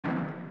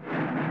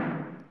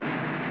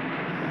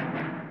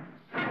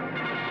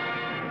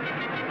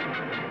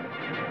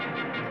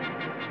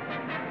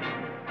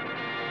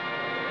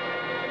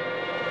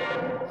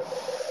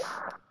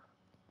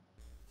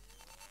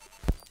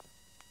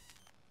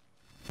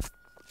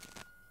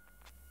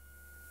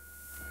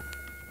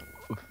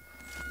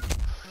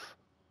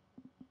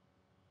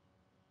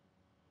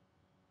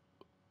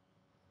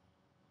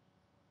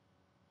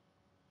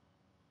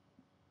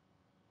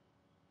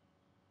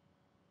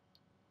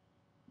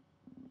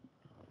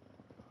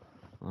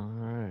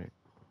Alright.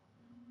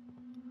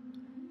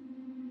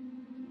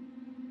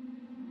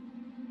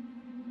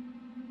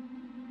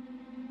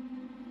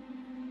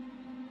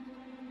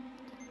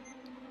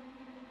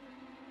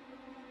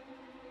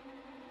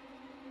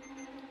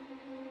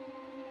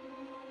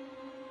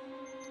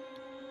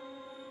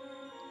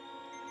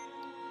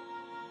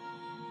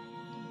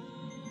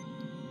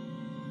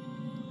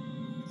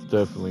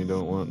 Definitely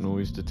don't want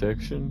noise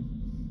detection.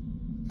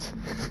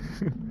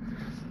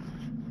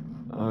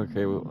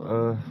 Okay,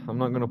 well, I'm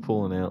not gonna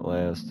pull an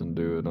Outlast and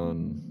do it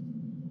on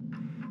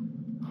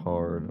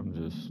hard. I'm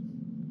just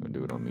gonna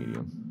do it on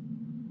medium.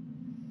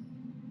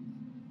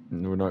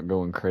 And we're not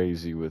going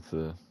crazy with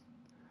the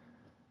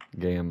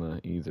gamma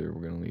either.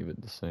 We're gonna leave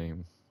it the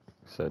same.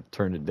 So I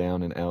turned it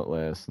down in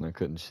Outlast and I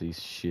couldn't see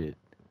shit.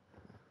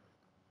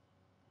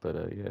 But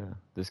yeah,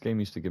 this game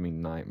used to give me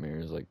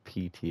nightmares, like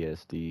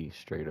PTSD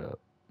straight up.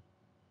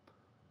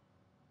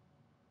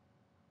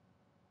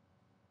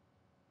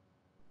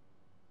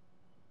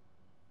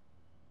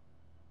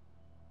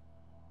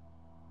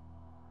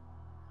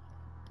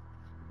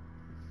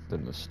 The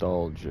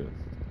nostalgia.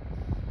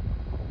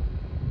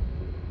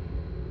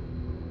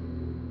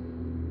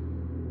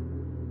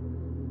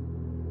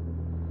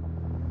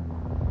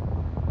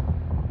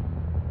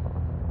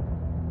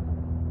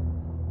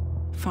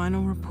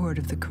 Final report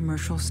of the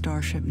commercial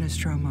starship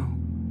Nostromo.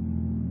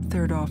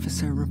 Third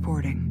officer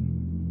reporting.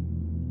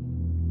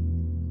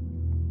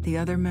 The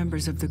other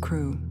members of the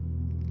crew: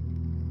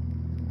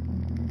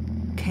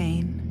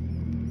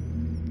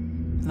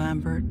 Kane,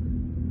 Lambert,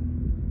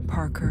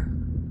 Parker,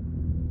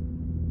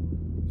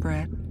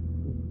 Brett,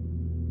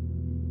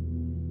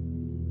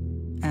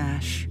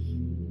 Ash,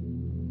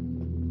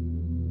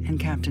 and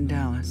Captain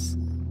Dallas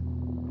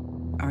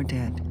are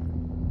dead.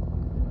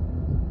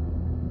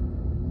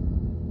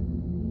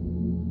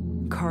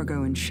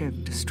 Cargo and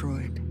ship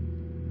destroyed.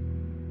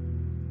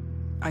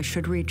 I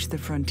should reach the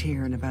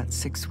frontier in about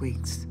 6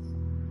 weeks.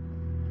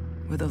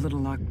 With a little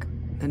luck,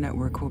 the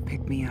network will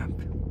pick me up.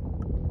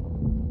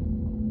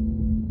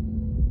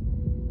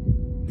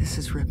 This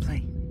is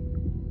Ripley.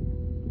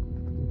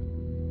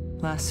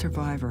 Last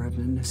survivor of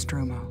the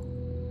Nostromo.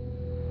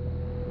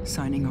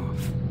 Signing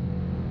off.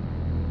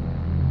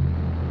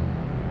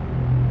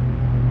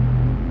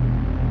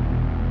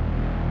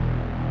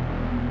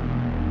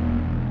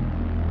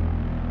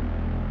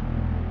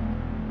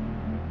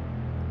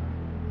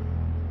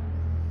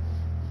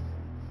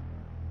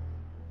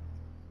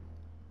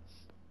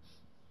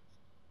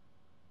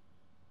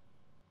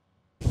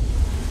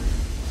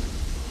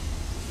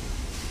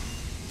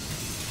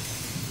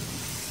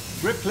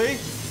 Ripley?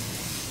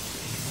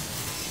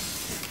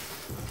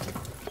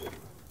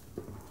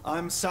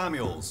 I'm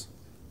Samuels.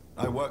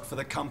 I work for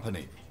the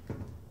company.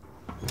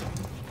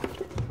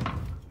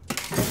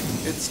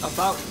 It's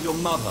about your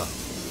mother.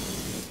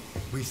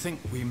 We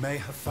think we may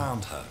have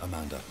found her,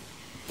 Amanda.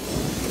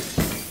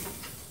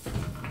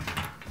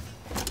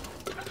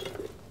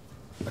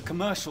 A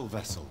commercial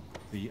vessel,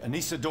 the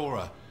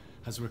Anesidora,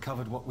 has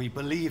recovered what we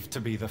believe to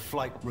be the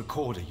flight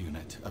recorder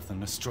unit of the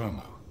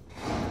Nostromo.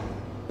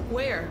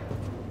 Where?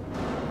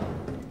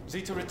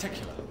 Zeta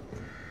Reticula.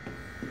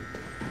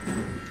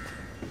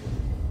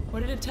 What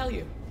did it tell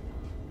you?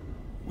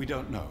 We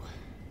don't know.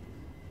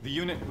 The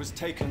unit was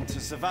taken to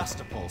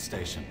Sevastopol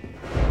station.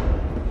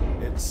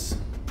 It's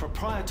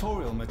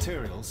proprietorial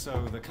material,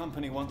 so the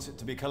company wants it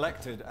to be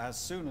collected as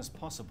soon as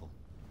possible.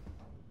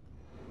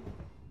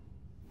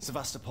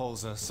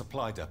 Sevastopol's a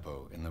supply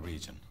depot in the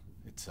region.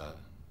 It's a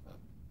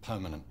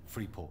permanent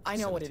free port I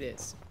know what it facility.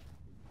 is.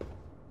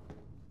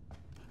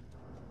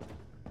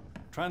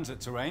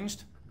 Transit's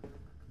arranged.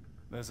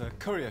 There's a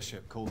courier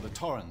ship called the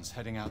Torrens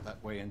heading out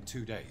that way in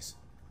 2 days.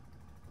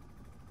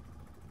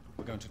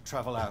 We're going to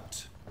travel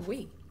out.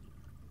 We?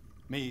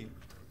 Me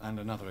and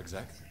another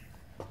exec.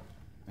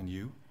 And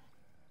you,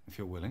 if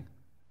you're willing.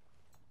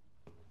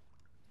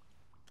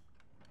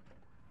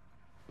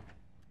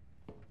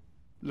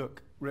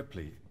 Look,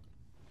 Ripley,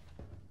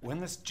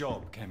 when this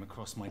job came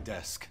across my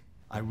desk,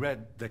 I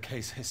read the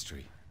case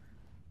history.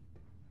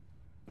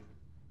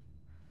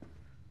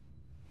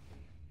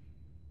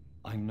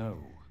 I know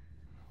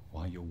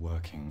why you're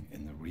working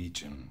in the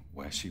region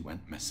where she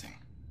went missing.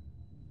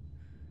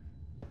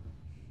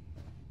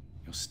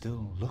 You're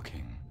still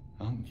looking,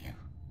 aren't you?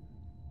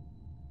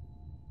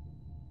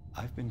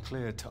 I've been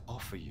cleared to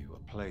offer you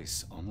a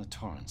place on the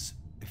Torrens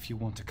if you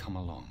want to come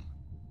along.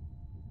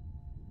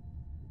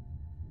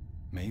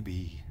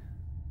 Maybe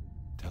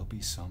there'll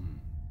be some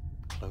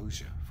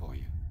closure for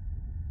you.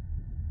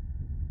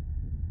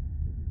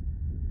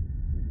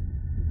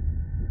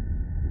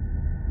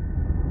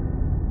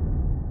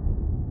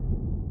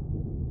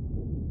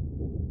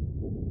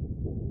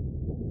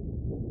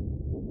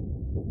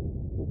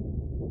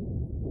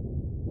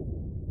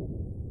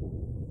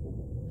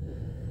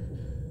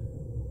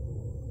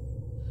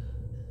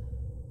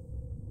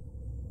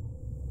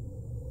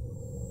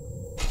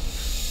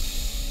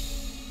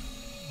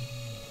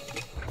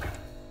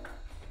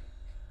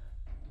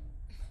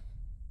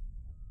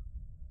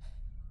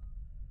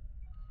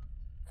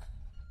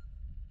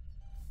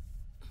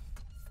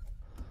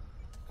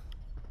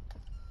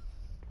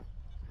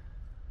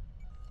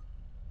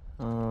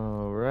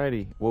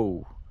 Alrighty.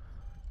 Whoa.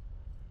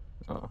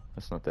 Oh,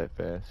 that's not that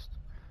fast.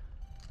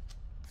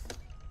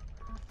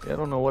 Yeah, I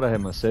don't know what I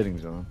have my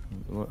settings on.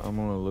 I'm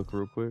gonna look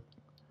real quick.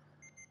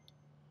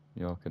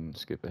 Y'all can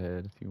skip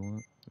ahead if you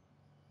want.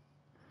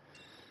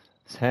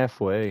 It's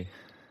halfway.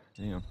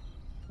 Damn.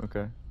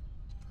 Okay.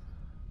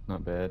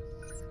 Not bad.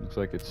 Looks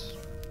like it's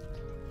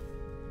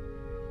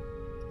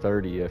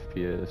 30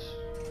 FPS.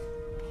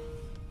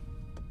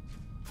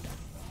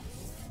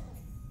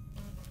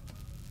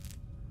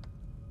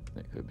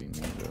 That could be me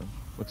though.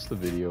 What's the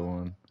video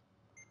on?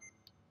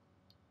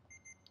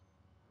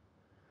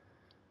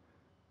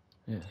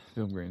 Yeah,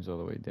 film grain's all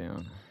the way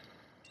down.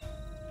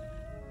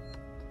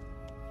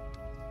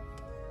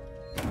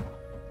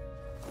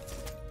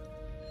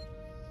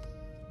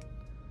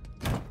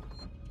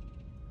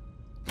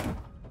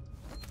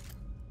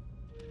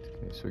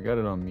 Okay, so we got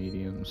it on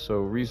medium. So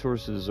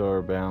resources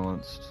are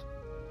balanced.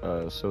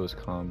 So is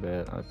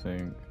combat, I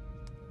think.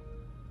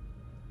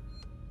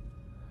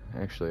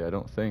 Actually, I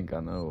don't think, I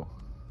know.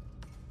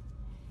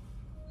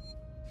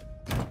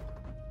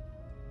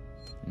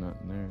 Not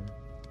in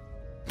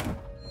there.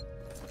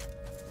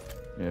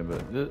 Yeah,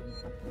 but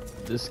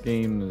this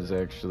game is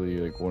actually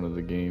like one of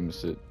the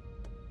games that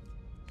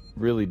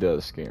really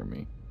does scare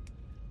me.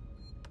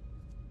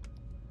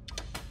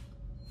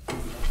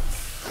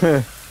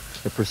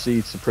 It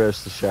proceeds to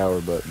press the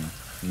shower button.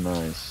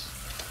 Nice.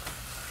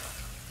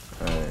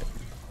 Alright.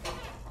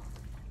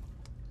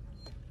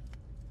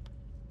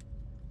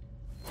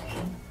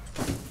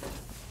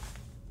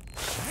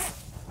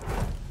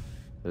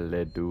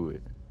 Let's do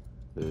it.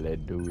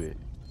 Let's do it.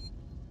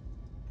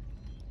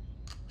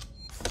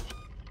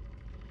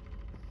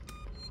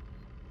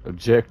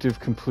 Objective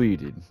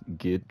completed.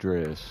 Get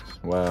dressed.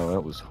 Wow,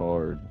 that was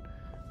hard.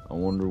 I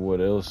wonder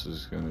what else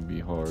is gonna be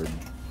hard.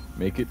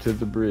 Make it to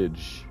the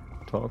bridge.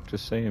 Talk to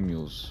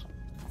Samuels.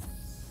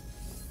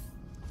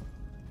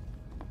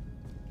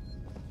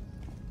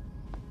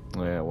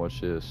 Oh yeah,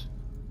 watch this.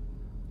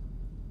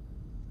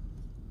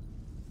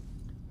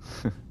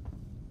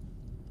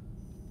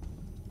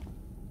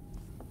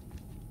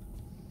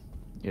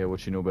 Yeah,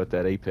 what you know about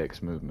that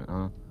Apex movement,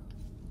 huh?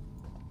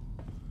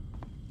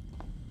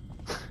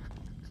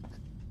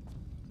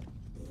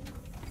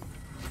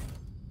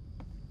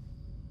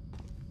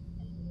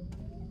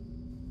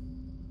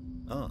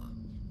 Ah,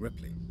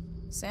 Ripley.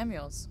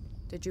 Samuels,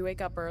 did you wake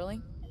up early?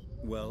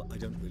 Well, I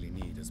don't really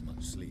need as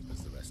much sleep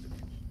as the rest of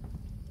you.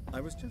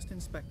 I was just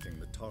inspecting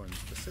the Torrens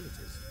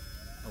facilities.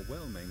 A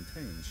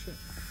well-maintained ship.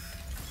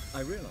 I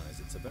realize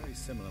it's a very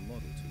similar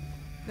model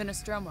to... The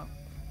Nostromo.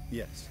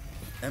 Yes,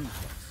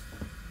 M-Class.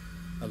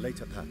 A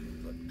later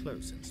pattern, but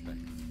close in spec.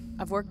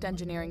 I've worked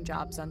engineering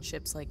jobs on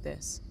ships like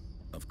this.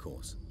 Of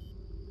course.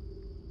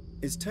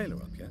 Is Taylor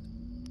up yet?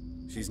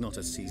 She's not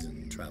a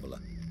seasoned traveler.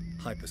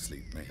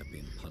 Hypersleep may have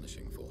been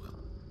punishing for her.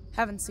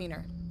 Haven't seen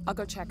her. I'll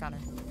go check on her.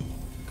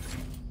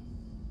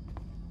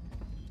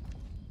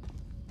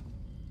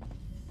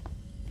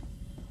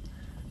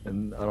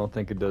 And I don't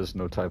think it does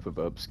no type of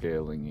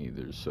upscaling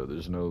either, so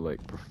there's no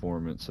like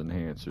performance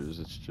enhancers,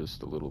 it's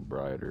just a little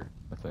brighter,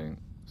 I think.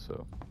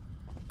 So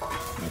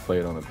you play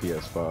it on a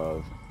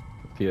PS5.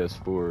 The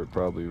PS4 it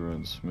probably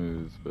runs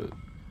smooth, but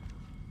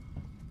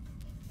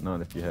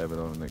not if you have it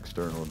on an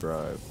external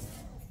drive.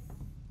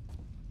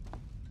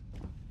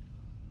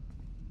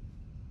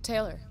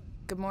 Taylor,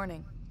 good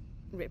morning.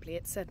 Ripley,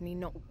 it's certainly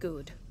not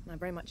good. I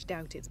very much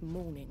doubt it's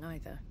morning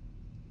either.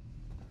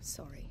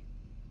 Sorry.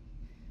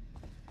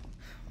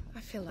 I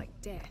feel like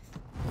death.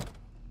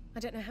 I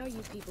don't know how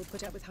you people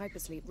put up with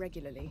hypersleep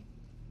regularly.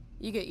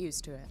 You get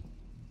used to it.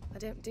 I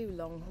don't do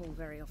long haul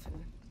very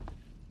often.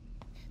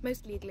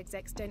 Most legal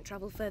execs don't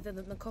travel further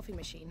than the coffee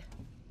machine.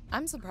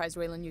 I'm surprised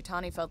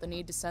Weyland-Yutani felt the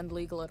need to send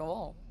legal at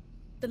all.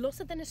 The loss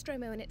of the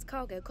Nostromo and its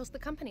cargo cost the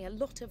company a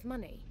lot of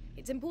money.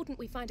 It's important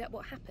we find out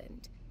what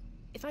happened.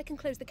 If I can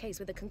close the case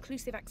with a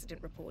conclusive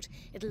accident report,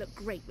 it'll look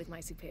great with my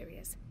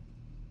superiors.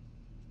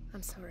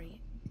 I'm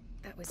sorry.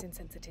 That was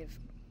insensitive.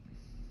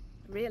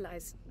 I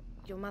realize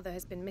your mother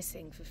has been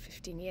missing for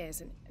 15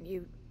 years, and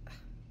you...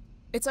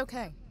 It's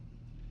okay.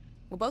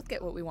 We'll both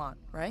get what we want,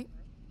 right?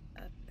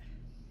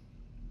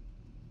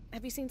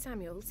 Have you seen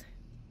Samuels?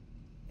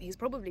 He's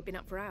probably been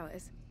up for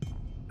hours.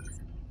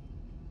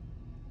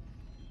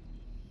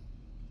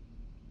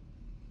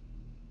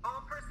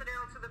 All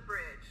personnel to the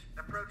bridge,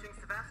 approaching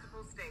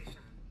Sevastopol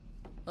Station.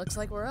 Looks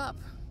like we're up.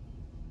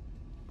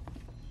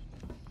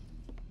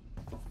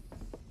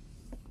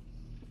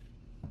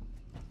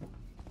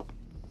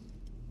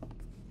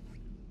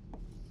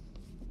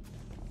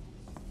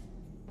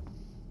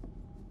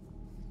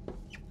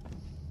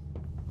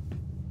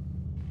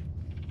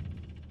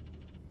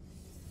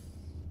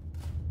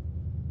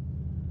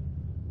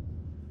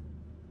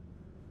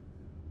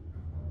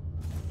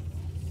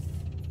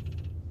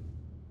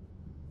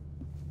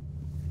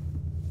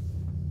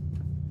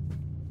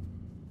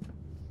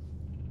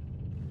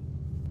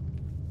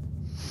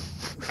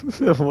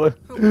 What?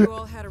 Hope you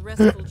all had a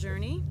restful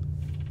journey.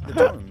 The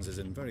Torrens is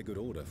in very good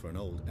order for an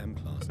old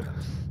M-Class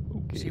captain.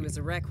 Okay. She was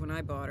a wreck when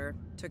I bought her.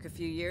 Took a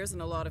few years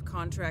and a lot of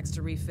contracts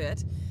to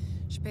refit.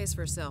 She pays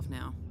for herself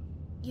now.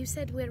 You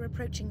said we're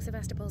approaching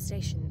Sevastopol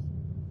Station.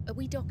 Are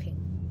we docking?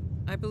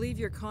 I believe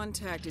your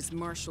contact is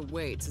Marshal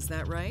Waits, is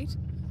that right?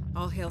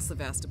 I'll hail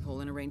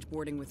Sevastopol and arrange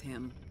boarding with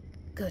him.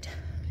 Good.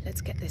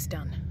 Let's get this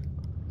done.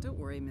 Don't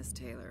worry, Miss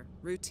Taylor.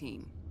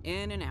 Routine.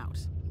 In and out.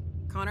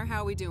 Connor,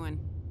 how we doing?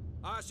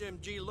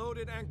 SMG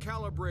loaded and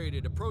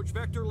calibrated. Approach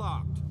vector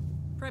locked.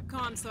 Prep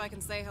comm so I can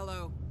say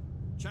hello.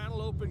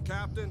 Channel open,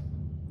 Captain.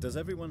 Does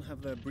everyone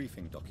have their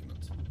briefing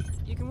document?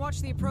 You can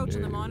watch the approach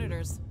on the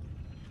monitors.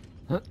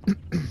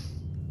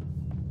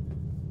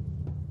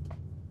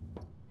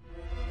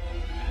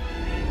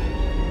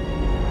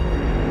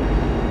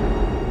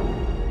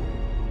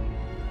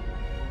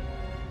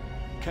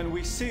 Can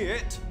we see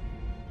it?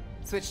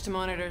 Switch to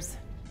monitors.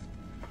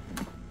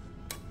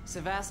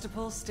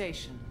 Sevastopol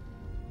Station.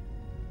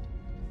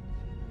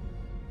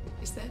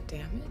 Is that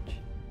damage?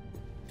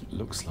 It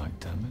looks like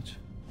damage.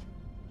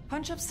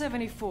 Punch up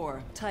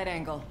 74, tight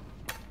angle.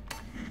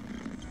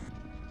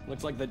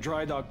 Looks like the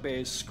dry dock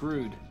bay is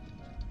screwed.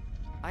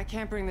 I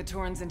can't bring the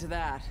Torrens into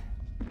that.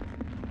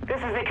 This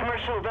is the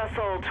commercial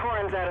vessel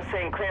Torrens out of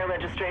St. Clair,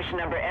 registration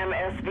number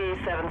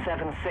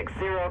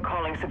MSV7760,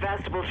 calling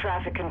Sevastopol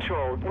Traffic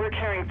Control. We're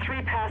carrying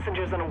 3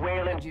 passengers on a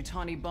Wayland.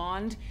 Yutani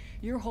Bond,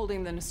 you're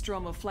holding the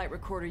Nostromo flight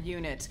recorder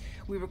unit.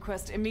 We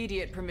request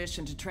immediate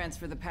permission to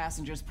transfer the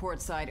passengers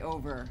port side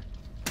over.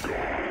 This Waits,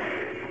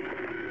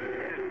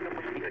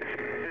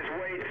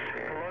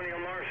 Colonial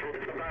Marshal,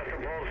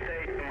 Sevastopol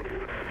Station.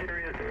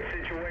 Serious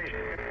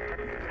situation.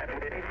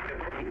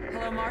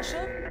 Hello,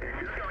 Marshal?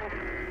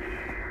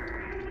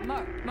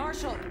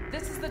 Marshal,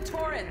 this is the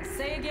Torrens.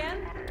 Say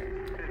again?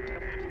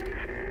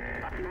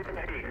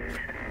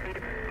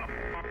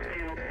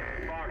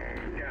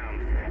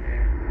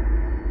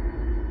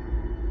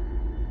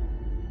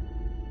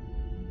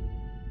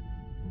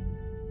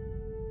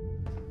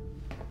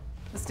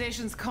 The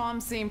station's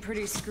comms seem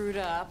pretty screwed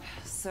up,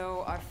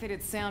 so I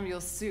fitted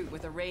Samuel's suit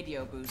with a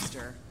radio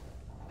booster.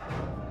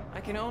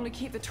 I can only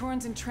keep the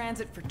Torrens in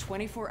transit for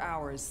 24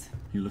 hours.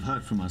 You'll have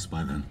heard from us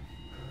by then.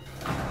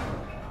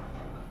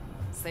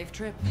 Safe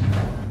trip.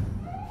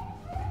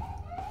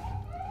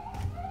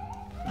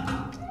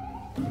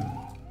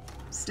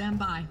 Stand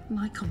by.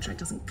 My contract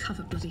doesn't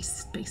cover bloody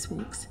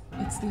spacewalks.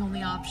 It's the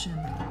only option,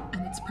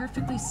 and it's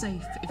perfectly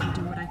safe if you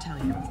do what I tell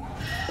you.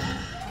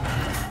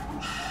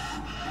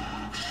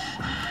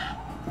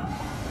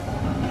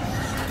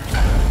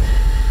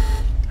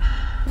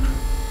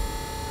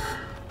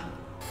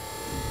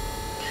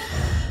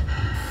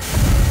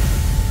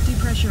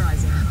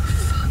 Depressurizing.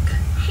 Fuck.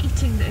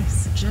 Hating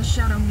this. Just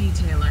shadow me,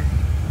 Taylor.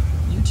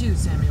 You too,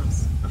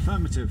 Samuels.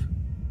 Affirmative.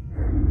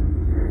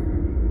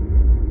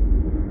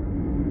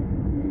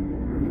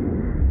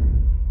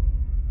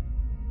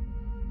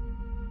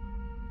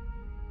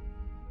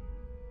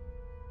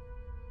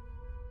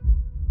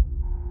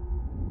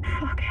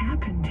 Fuck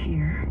happened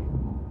here?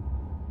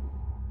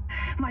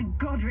 My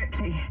God,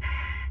 Ripley.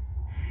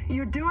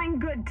 You're doing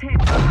good, Taylor.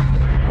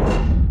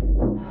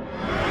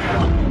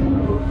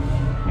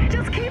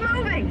 Just keep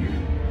moving!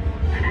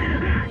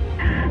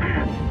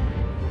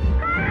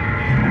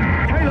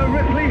 Taylor,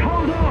 Ripley,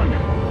 hold on!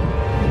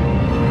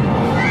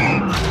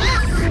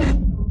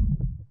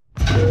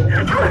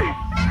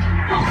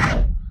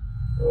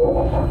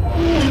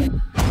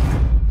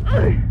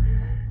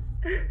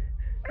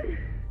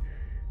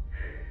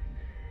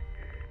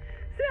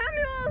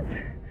 Samuels!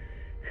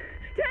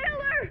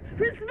 Taylor!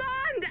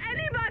 Respond!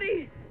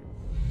 Anybody!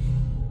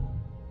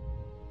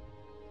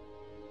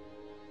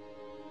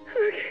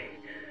 Okay.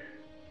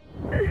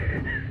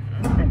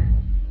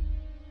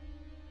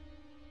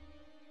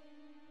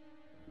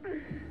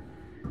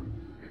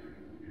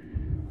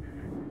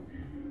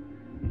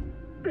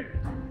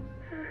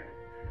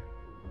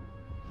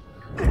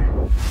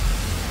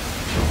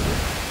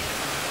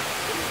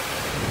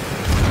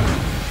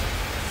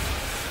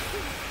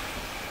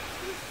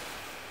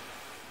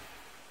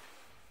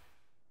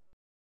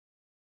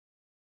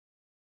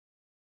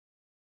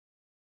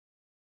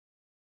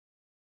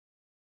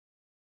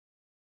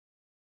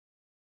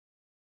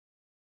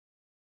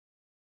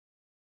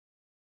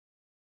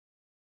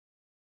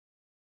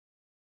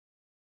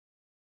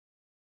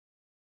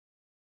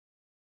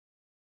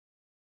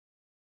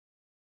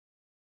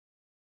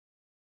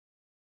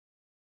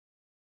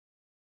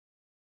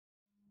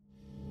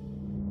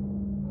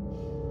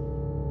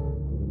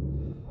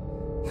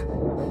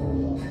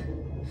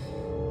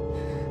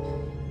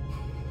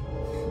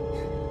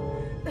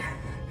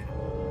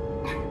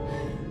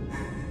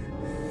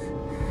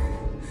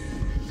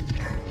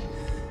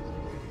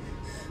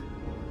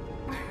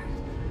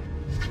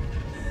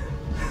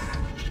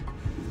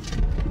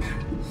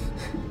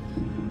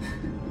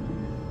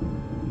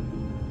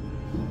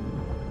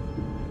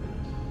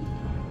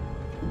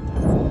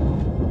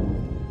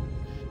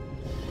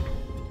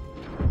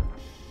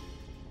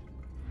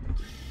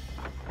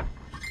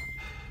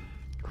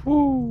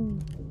 Woo!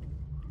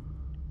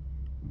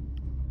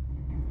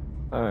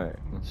 Alright,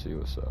 let's see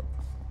what's up.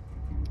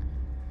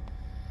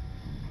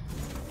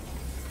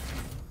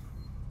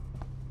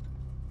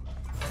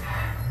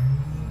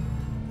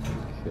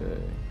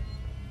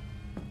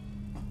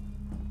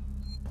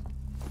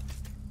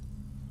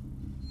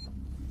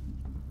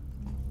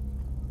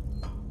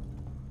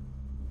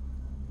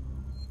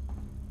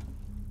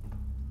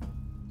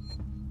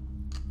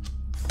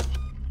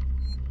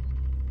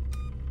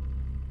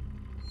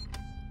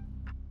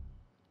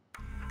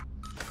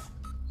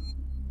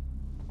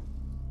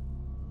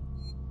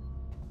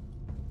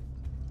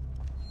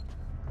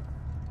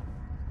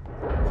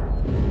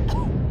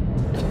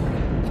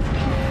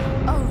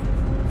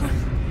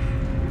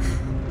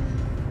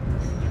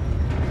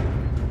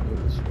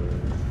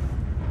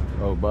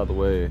 by the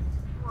way,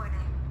 Warning.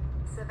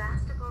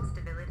 Sevastopol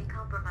stability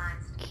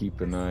compromised. keep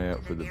an eye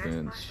out for the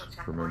vents.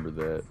 Remember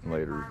that in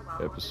later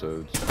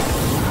episodes.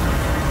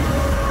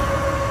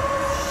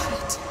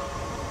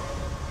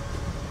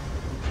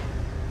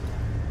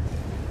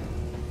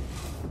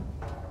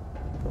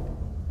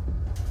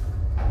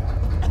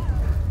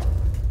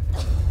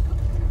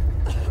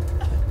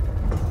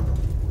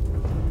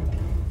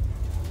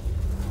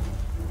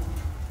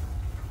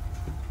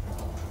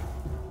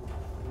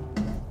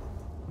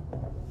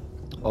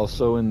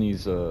 Also, in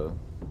these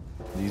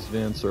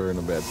vents are in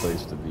a bad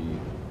place to be,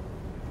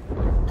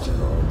 like, at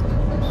all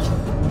times.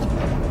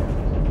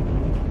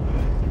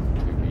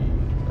 2B.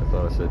 I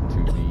thought I said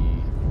 2B.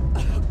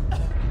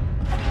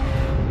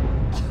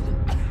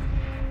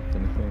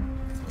 Anything?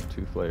 Oh,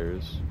 2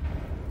 flares.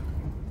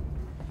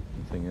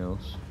 Anything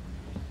else?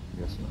 I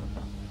guess not.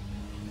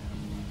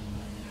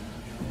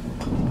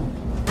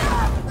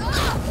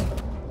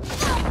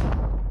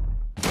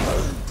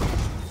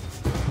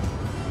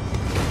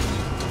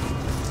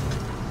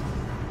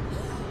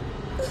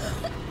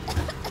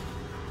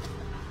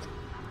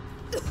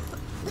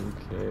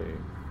 Okay.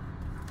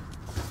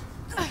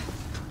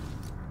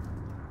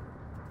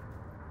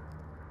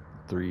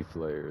 Three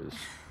flares.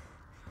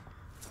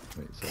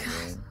 Wait, is that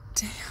right?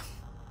 Damn.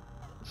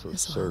 So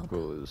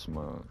circle is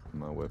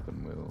my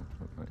weapon wheel,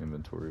 my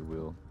inventory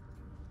wheel.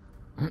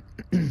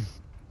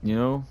 You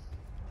know,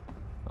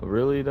 I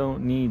really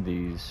don't need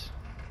these.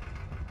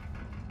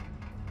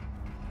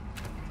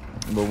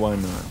 But why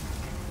not?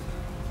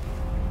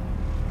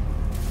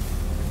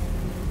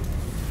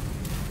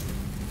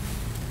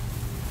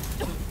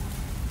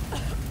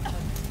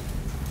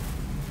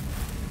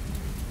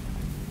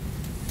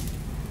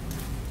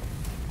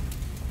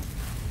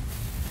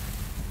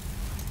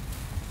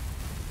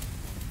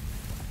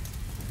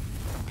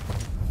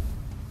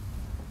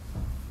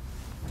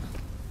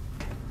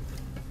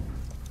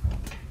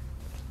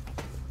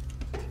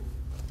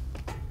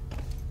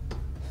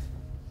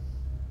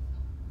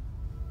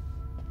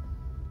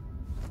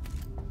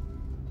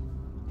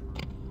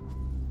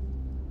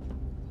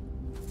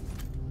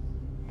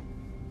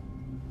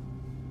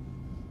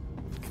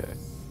 Okay.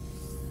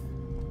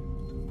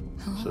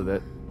 So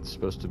that's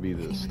supposed to be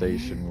the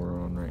station we're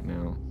on right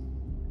now.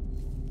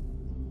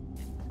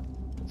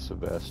 The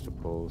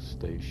Sevastopol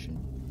station,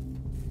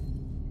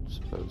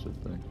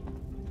 supposedly.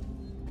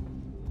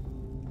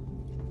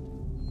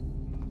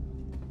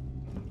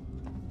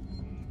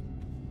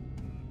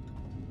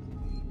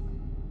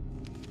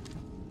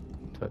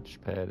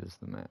 Touchpad is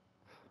the map.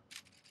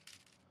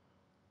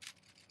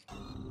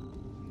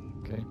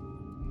 Okay.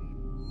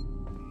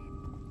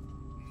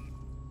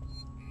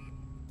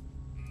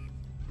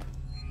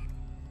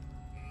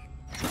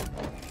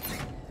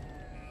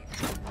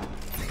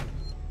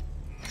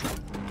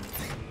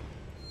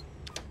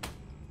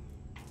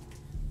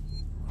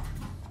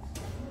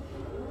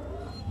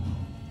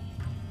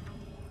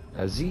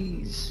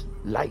 Aziz,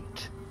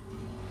 light.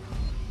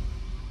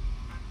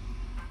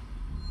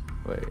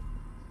 Wait.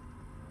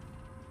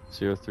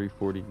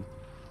 0340.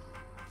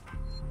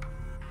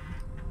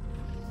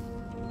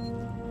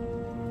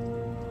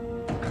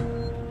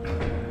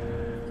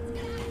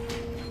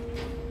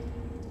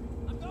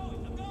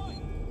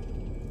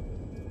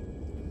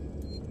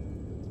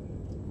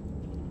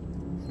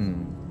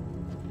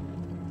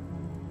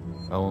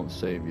 I won't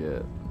save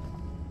yet.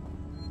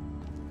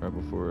 Right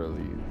before I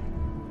leave.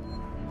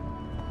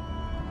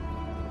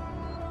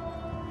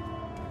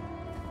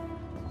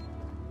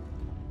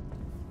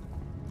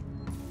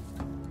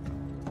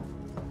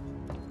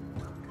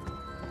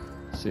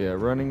 So yeah,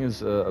 running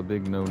is a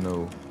big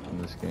no-no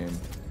in this game.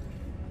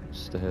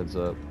 Just a heads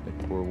up,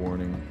 a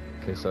forewarning.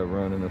 In case I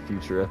run in a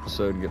future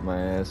episode and get my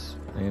ass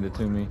handed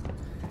to me,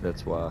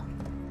 that's why.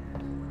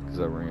 Because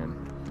I ran.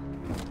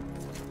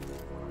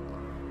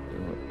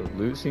 The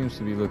loot seems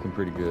to be looking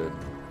pretty good.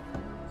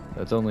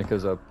 That's only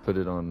because I put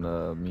it on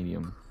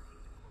medium.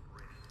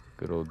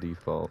 Good old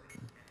default.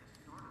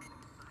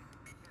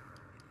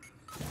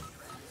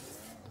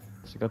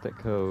 So got that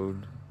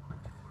code.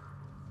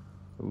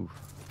 Oof.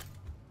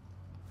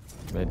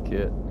 Med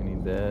kit, we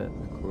need that,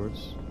 of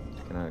course.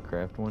 Can I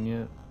craft one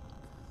yet?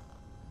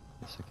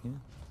 Yes, I can.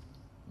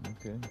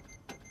 Okay.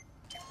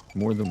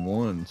 More than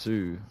one,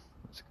 too.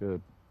 That's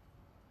good.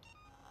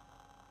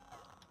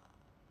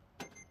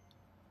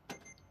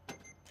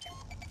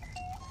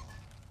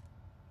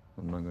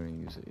 I'm not going to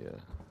use it yet.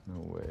 No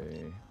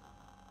way.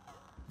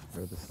 I'd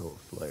rather throw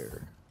a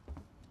flare.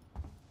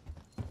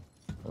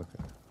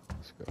 Okay,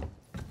 let's go.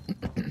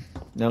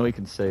 Now we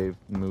can save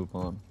and move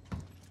on.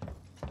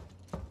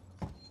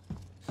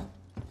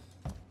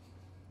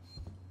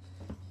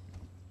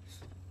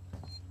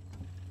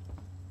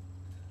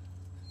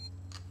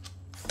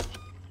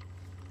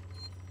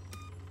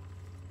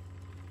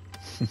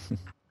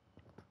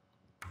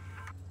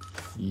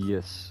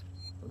 Yes,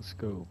 let's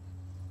go.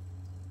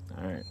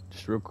 Alright,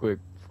 just real quick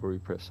before we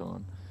press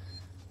on.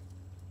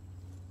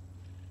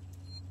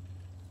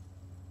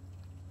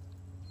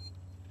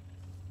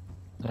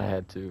 I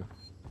had to.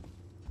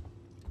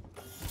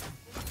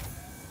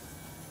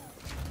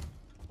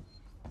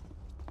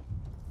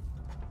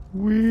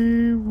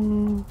 Wee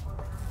woo.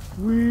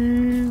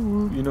 Wee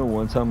woo. You know,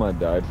 one time I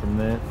died from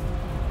that.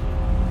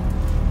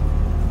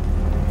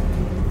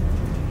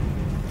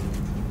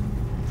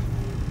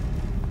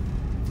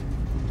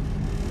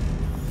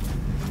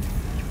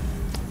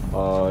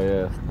 Oh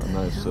yeah, a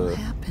nice What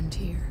happened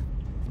here?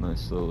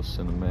 Nice little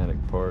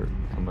cinematic part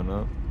coming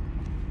up.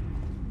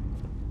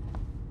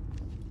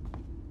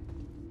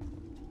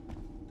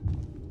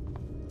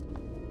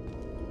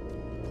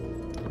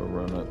 I'll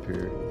run up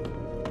here.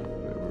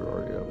 Wait, we're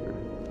already up here.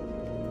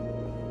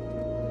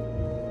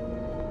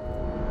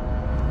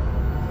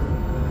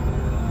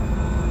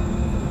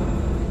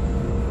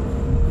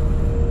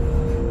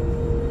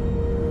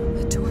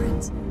 The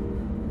Torrens.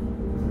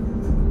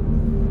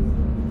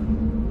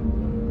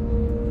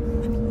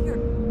 I'm here.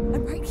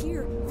 I'm right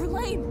here.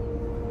 Verlaine!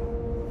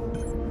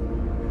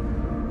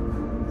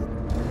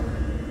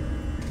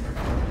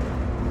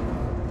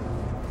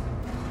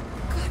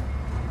 God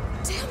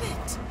damn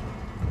it!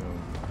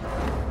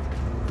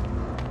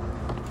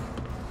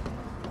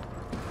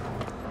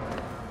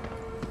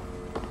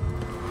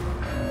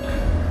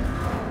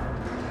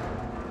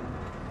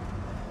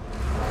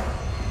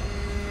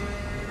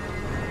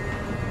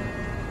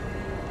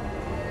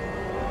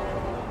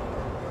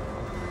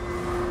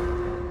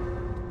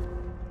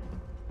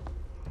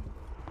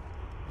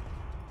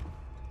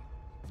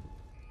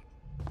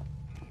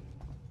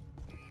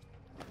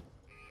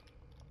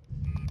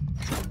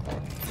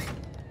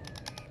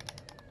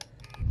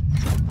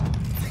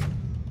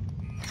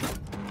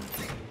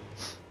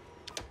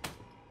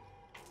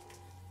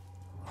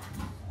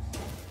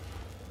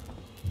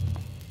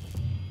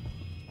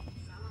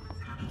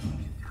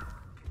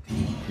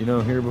 You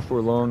know, here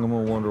before long, I'm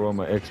gonna wonder why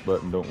my X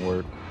button don't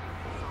work.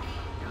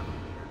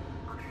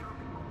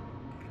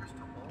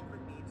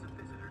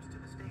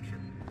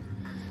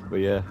 But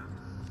yeah.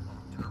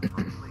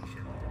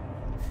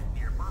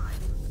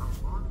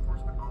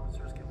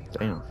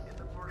 Damn.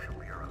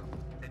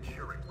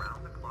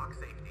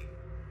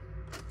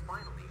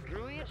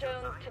 Druia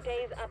Jones,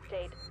 today's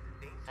update.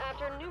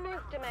 After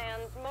numerous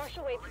demands,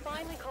 Marshal Waits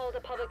finally called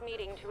a public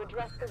meeting to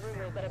address the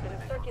rumors that have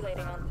been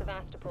circulating on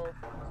Sevastopol.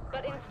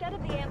 But instead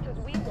of the answers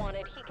we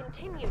wanted, he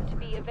continued to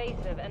be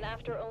evasive, and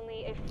after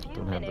only a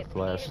few minutes, he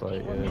and his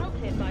team were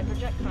pelted by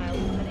projectiles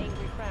from an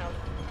angry crowd.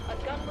 A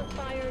gun was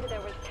fired,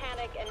 there was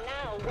panic, and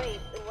now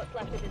Waits and what's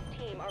left of his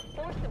team are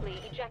forcibly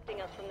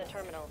ejecting us from the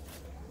terminal.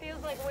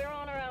 Feels like we're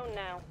on our own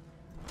now.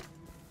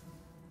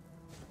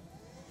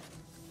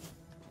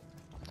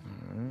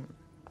 Alright.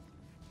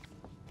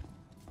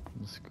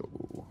 Let's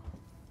go.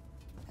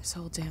 This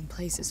whole damn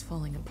place is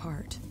falling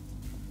apart.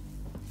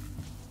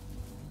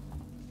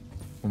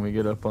 When we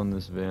get up on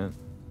this vent,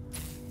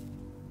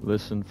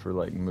 listen for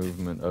like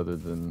movement other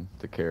than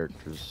the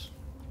characters.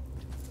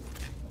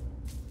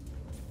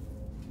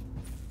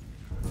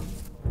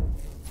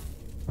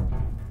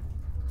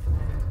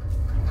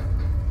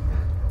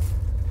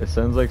 It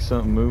sounds like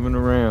something moving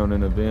around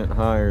in a vent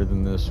higher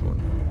than this one.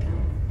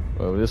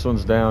 Well, this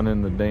one's down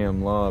in the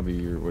damn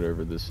lobby or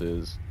whatever this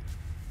is.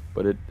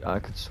 But I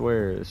could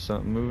swear it's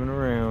something moving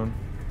around.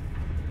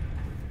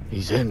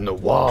 He's in the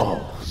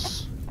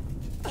walls.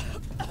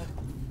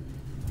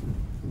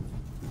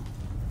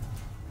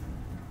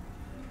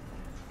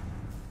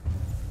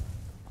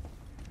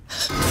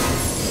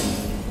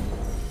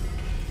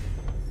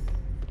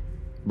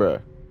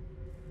 Bruh.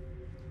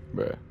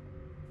 Bruh.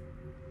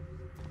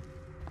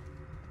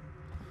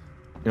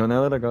 You know,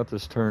 now that I got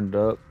this turned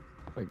up,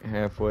 like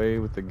halfway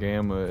with the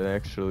gamma, it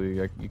actually,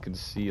 like, you can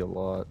see a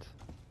lot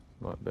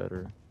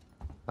better.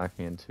 I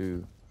can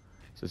too.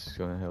 So this is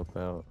going to help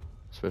out,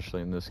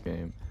 especially in this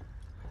game.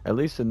 At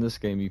least in this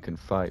game you can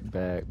fight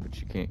back,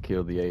 but you can't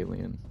kill the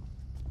alien.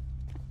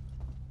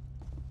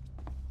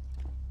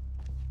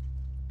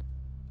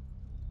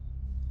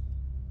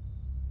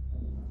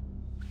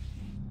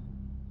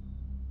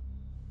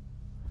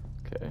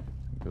 Okay,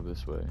 go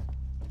this way.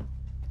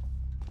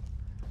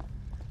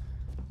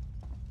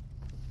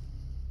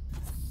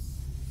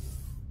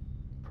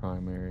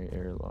 Primary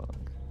airlock.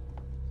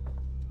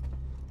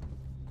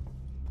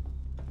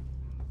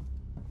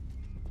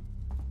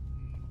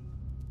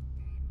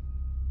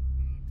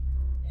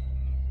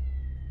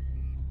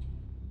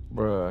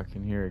 Bruh, I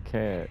can hear a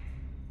cat.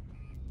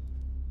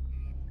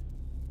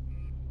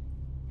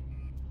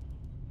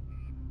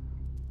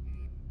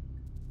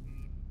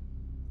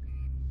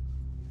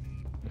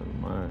 Never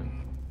mind.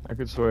 I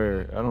could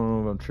swear, I don't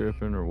know if I'm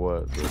tripping or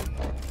what, but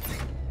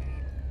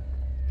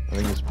I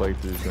think this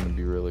playthrough is going to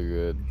be really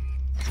good.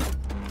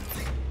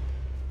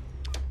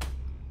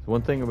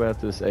 One thing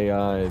about this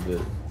AI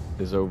that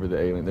is over the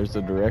alien, there's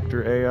the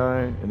director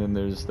AI, and then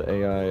there's the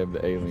AI of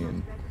the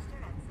alien.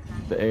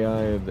 The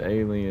AI of the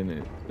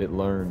alien, it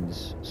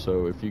learns,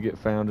 so if you get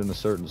found in a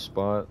certain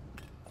spot,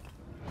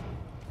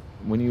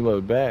 when you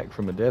load back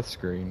from a death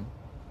screen,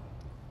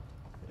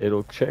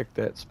 it'll check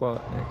that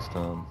spot next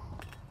time.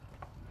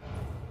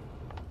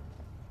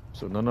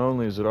 So not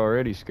only is it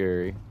already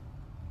scary,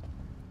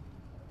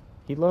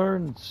 he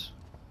learns.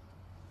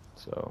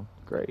 So,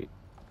 great.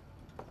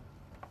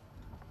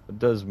 It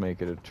does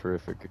make it a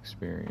terrific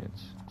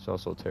experience. It's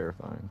also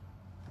terrifying.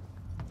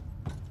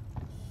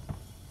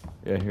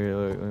 Yeah, here,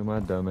 look at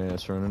my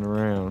dumbass running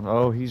around.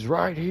 Oh, he's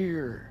right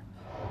here.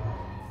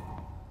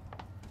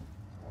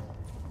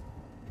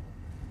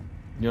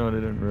 You know, I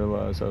didn't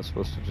realize I was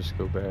supposed to just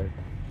go back.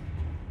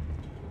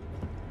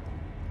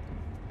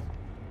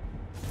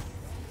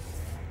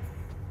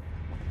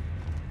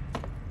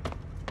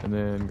 And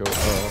then go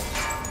up.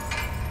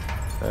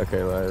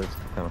 Okay, well, that's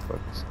kind of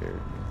fucking scared me.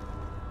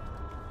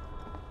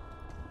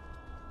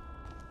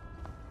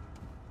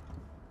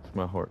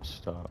 My heart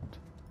stopped.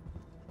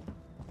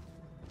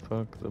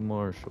 Fuck the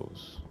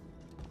marshals.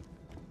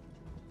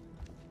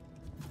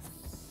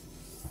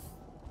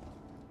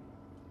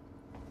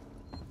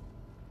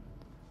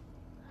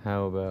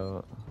 How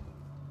about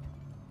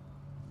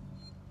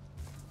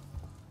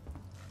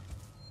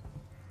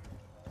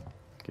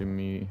give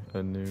me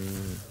a new,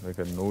 like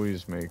a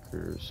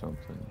noisemaker or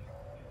something.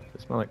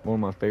 It's like one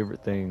of my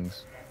favorite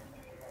things.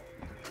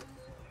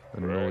 A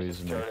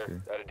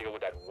noisemaker. Got to deal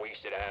with that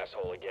wasted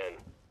asshole again.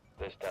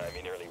 This time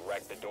he nearly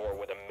wrecked the door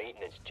with a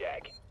maintenance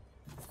jack.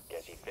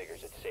 Guess he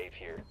figures it's safe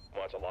here.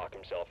 Wants to lock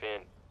himself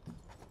in.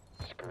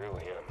 Screw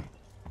him.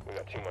 We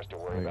got too much to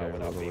worry about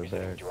without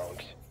babysitting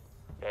drunks.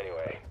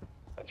 Anyway,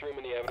 I threw him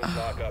in the evidence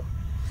lockup.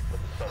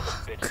 Let the son of a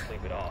bitch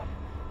sleep it off.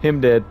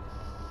 Him dead.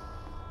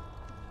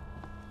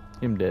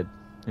 Him dead.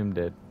 Him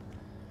dead.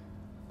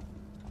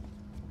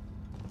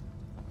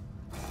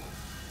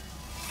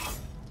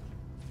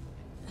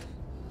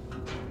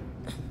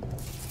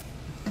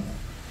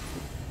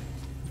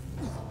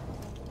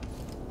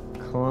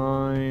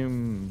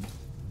 Climb.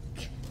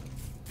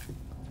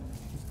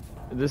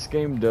 This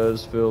game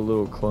does feel a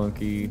little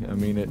clunky. I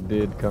mean, it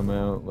did come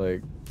out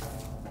like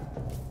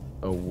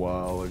a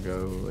while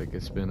ago. Like,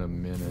 it's been a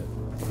minute.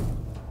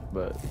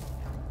 But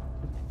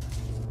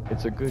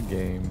it's a good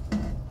game.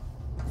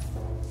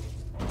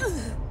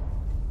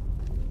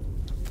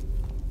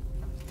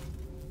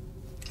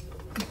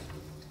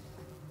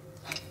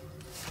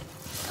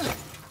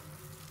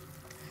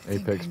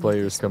 Apex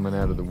players coming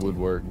out of the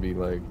woodwork be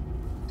like,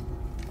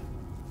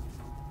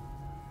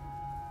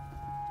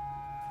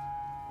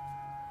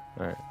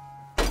 alright.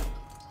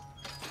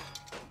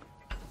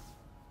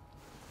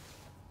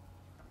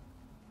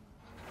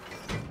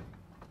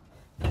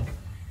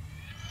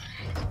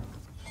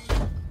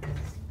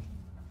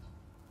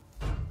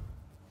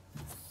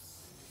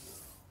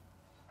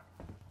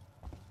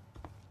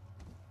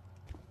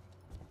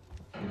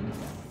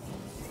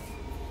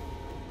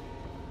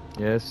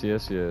 Yes,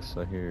 yes, yes,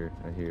 I hear.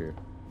 I can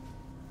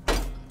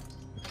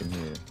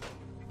hear.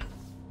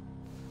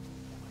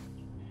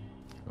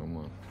 Come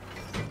on.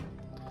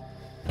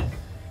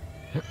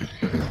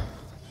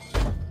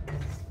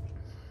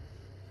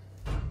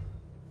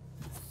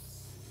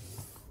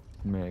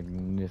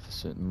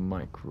 Magnificent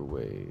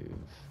microwave.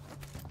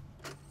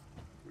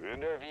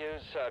 Interview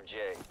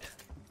subject.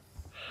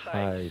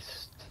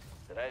 Heist.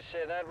 Did I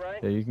say that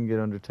right? Yeah, you can get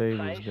under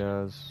tables, Heist?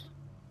 guys.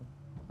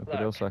 Look what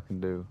Look. else I can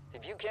do.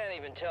 If you can't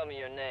even tell me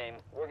your name,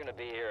 we're gonna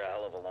be here a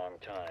hell of a long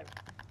time.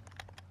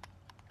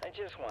 I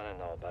just want to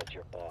know about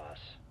your boss.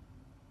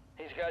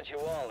 He's got you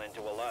all into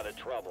a lot of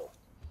trouble.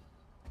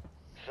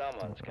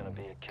 Someone's gonna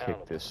be accountable.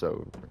 Kick this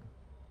over.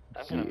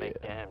 I'm gonna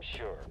make damn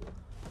sure.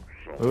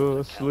 Oh,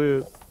 I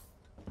slipped.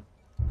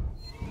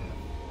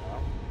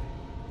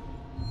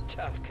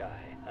 Tough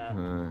guy,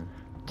 huh?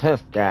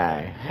 Tough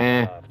guy,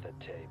 huh? Off the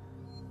tape.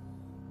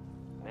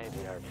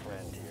 Maybe our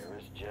friend here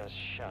is just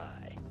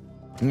shy.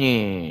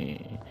 Yeah.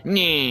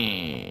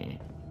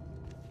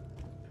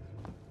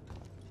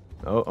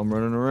 Oh, I'm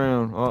running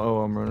around.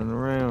 Uh-oh, I'm running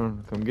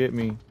around. Come get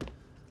me.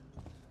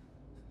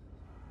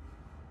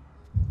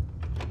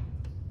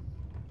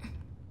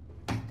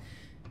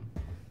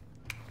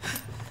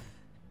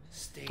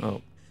 Stay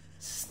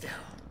still.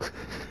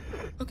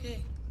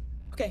 Okay.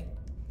 Okay.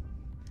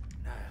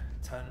 Now,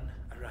 turn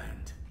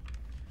around.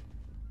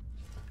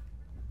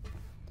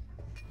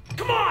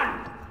 Come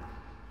on!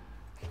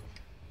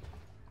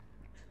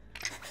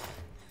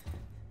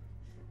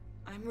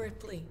 I'm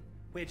Ripley.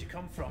 Where'd you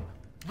come from?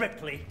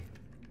 Ripley?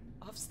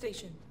 Off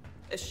station.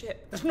 A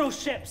ship. There's no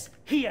ships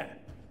here.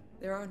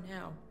 There are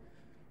now.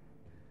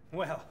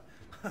 Well,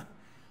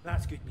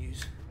 that's good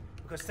news,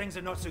 because things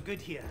are not so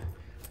good here.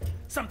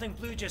 Something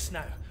blue just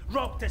now.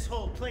 Rocked this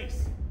whole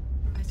place.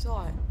 I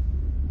saw it.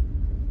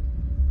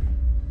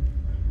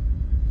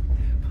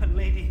 But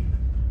lady,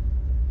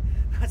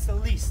 that's the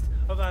least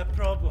of our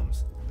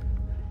problems.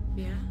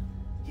 Yeah?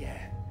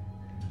 Yeah.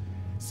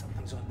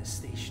 Something's on this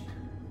station.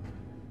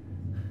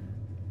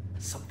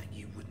 Something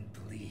you wouldn't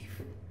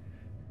believe.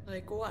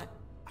 Like what?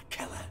 A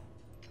killer.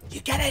 You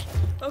get it?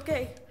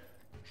 Okay.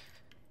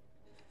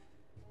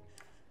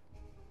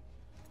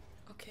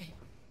 Okay.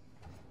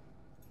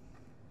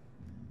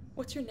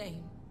 What's your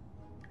name?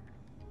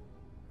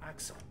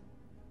 Axel.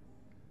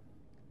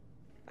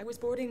 I was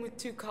boarding with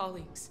 2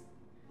 colleagues.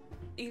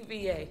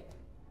 EVA.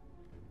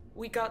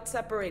 We got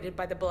separated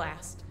by the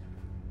blast.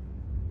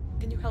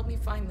 Can you help me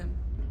find them?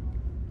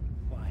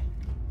 Why?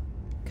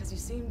 Because you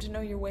seem to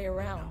know your way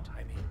around. No,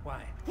 I mean,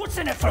 why? What's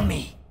in it for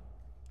me?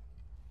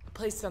 A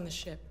place on the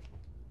ship.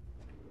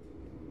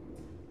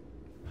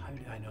 How do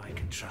I know I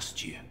can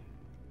trust you?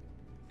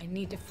 I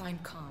need to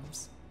find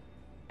comms.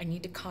 I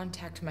need to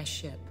contact my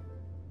ship.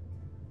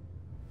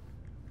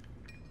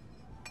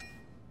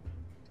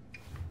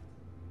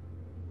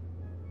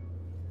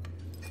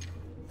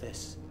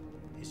 This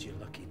is your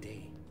lucky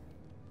day.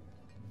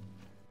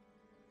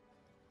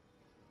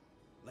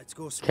 Let's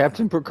go,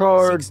 Captain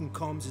Picard.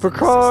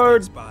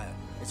 Picard.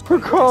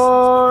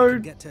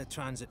 Picard. Get to a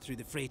transit through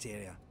the freight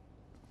area.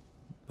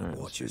 But Alright,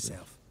 watch let's do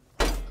yourself.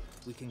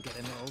 We can get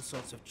into all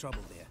sorts of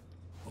trouble there.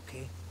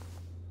 Okay?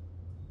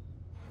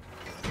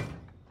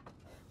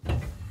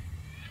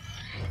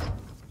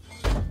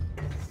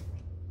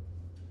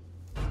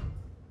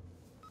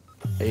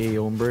 Hey,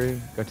 hombre.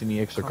 Got any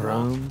extra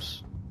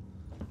chromes?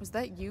 Was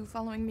that you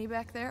following me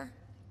back there?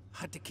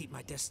 Had to keep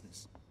my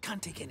distance.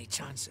 Can't take any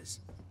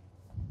chances.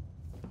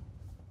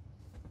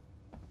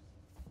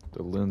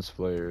 The lens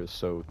flare is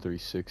so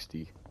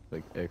 360,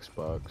 like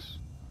Xbox.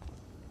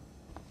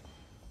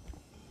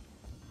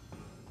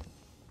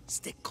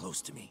 Stick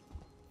close to me.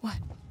 What?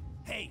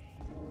 Hey,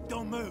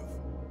 don't move.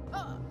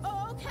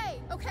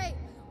 Okay.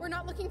 We're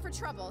not looking for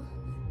trouble.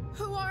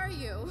 Who are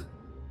you?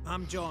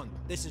 I'm John.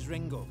 This is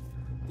Ringo.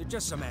 They're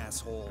just some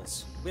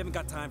assholes. We haven't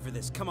got time for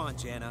this. Come on,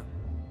 Jana.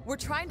 We're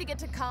trying to get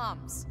to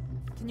comms.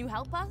 Can you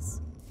help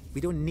us?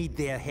 We don't need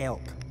their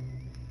help.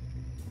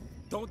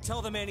 Don't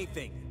tell them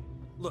anything.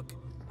 Look,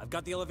 I've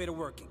got the elevator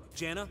working.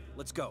 Jana,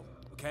 let's go,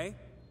 okay?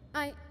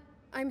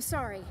 I'm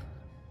sorry.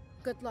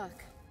 Good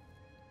luck.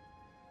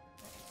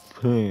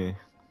 Hey.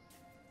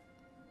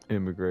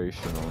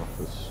 Immigration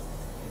office.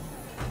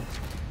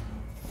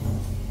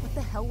 What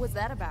the hell was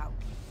that about?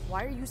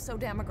 Why are you so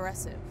damn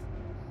aggressive?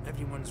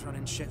 Everyone's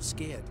running shit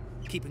scared,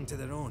 keeping to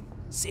their own.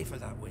 Safer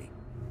that way.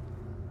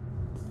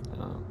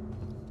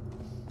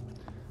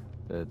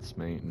 That's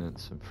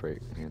maintenance and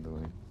freight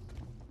handling.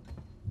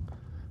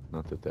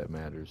 Not that that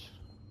matters.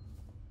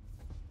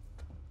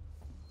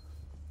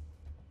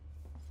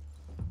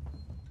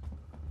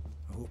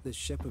 I hope this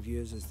ship of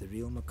yours is the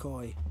real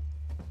McCoy.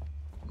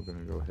 We're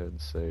gonna go ahead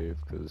and save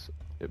because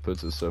it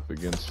puts us up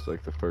against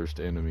like the first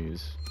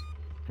enemies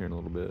here in a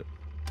little bit.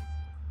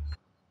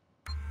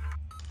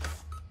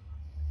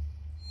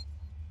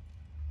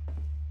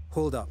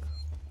 Hold up.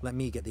 Let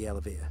me get the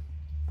elevator.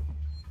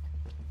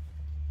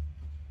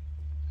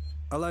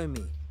 Allow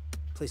me.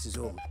 Place is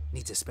old.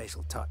 Needs a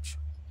special touch.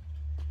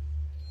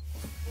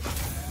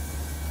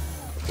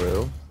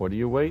 Well, what are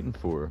you waiting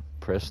for?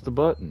 Press the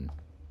button.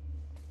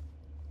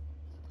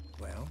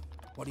 Well,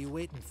 what are you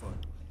waiting for?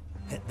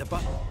 Hit the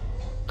button.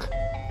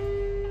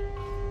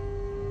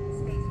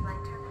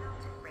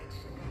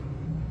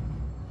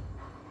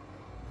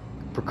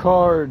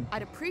 Picard!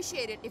 I'd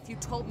appreciate it if you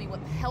told me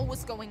what the hell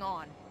was going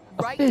on.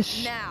 A Right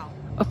fish. now.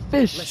 A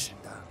fish! Listen,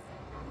 darling.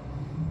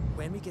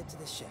 When we get to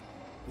the ship,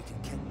 we can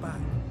kick back,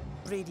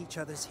 braid each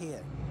other's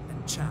hair,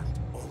 and chat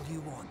all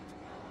you want.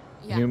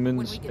 Yeah, Humans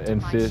when we get to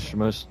and my fish ship,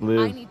 must I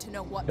live need to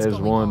know what's as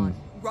going one. on.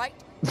 Right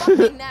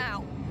fucking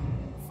now.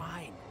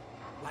 Fine.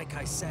 Like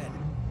I said,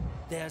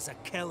 there's a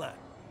killer.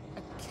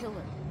 A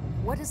killer?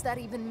 What does that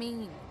even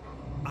mean?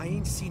 I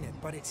ain't seen it,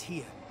 but it's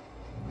here.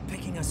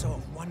 Picking us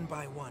off one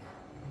by one.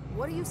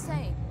 What are you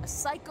saying? A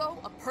psycho?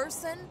 A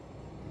person?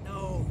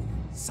 No,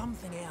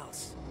 something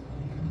else.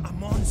 A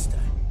monster.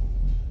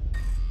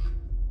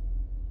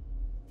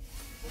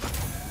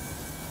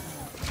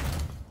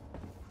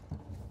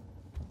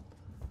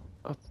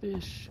 A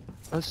fish.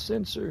 A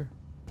sensor.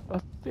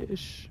 A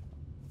fish.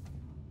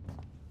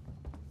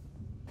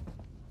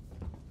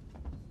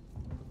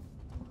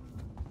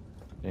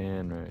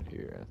 And right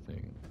here, I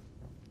think.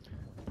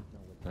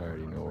 I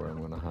already know where I'm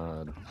gonna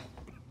hide.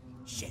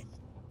 Shit.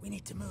 We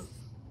need to move.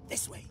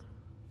 This way.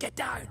 Get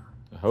down.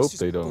 I hope This is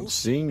they don't bullshit,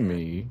 see man.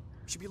 me.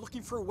 Should be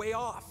looking for a way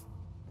off.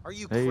 Are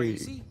you Hey.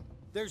 crazy?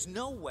 There's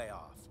no way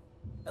off.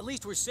 At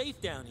least we're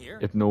safe down here.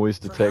 If noise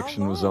For how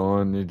detection was long?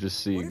 on, you just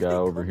see a guy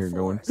over here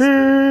going.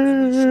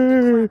 Now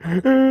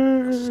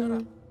shut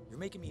up. You're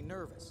making me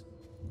nervous.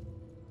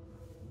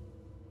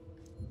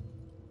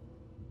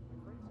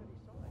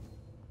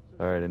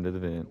 Alright, into the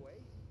vent.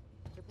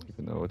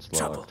 Even though it's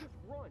Trouble. locked.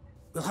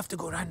 We'll have to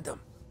go random.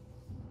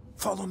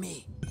 Follow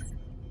me.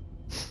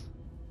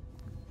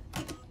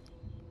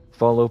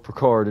 Follow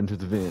Picard into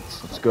the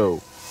vents. Let's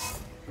go.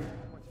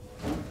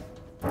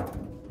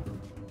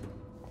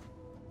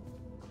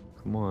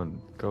 Come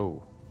on,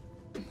 go.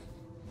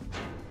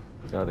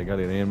 God, they got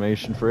an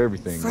animation for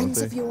everything, Friends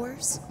don't of they?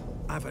 yours?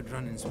 I've had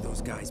run-ins with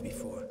those guys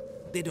before.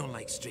 They don't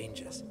like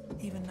strangers.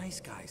 Even nice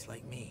guys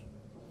like me.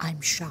 I'm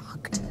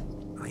shocked.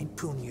 I ain't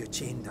pulling your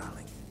chain,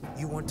 darling.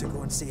 You want to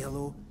go and say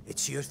hello?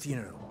 It's your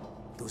funeral.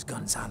 Those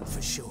guns aren't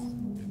for show.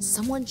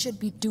 Someone should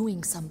be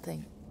doing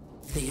something.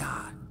 They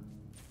are.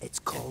 It's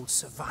called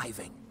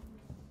surviving.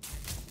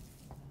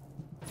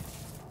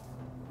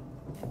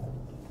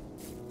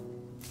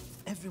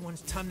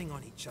 Everyone's turning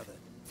on each other.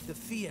 The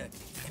fear,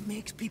 it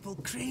makes people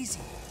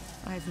crazy.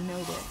 I've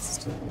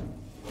noticed.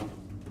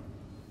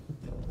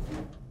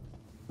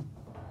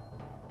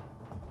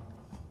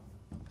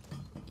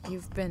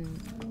 You've been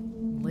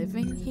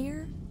living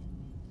here?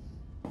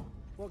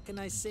 What can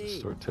I say?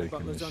 Start The taking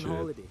butler's the on shit.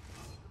 holiday.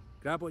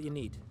 Grab what you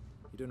need.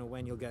 You don't know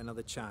when you'll get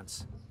another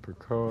chance.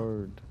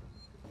 Picard.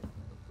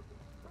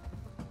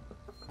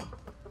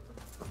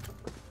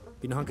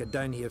 Been hunkered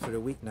down here for a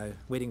week now,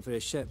 waiting for a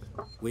ship.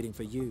 Waiting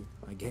for you,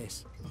 I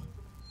guess.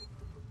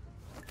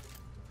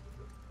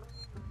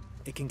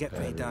 It can get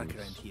pretty dark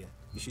Batteries. around here.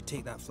 You should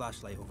take that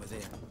flashlight over there.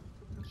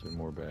 Is there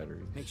more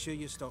batteries? Make sure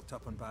you're stocked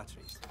up on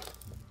batteries.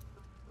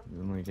 You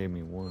only gave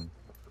me one.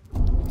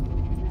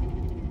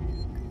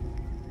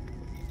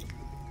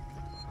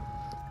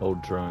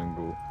 Old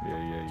triangle.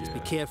 Yeah. Just be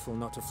careful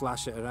not to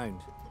flash it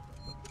around.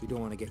 We don't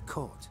want to get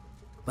caught.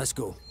 Let's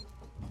go.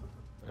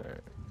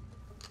 Alright.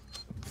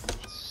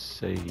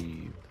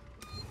 Save.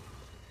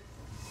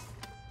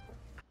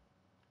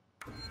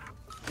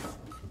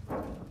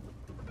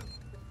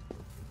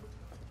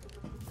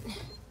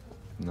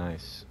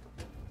 Nice.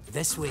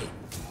 This way.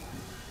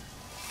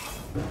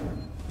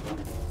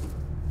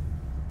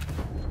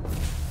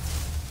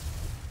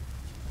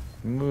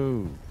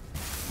 Move.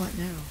 What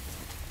now?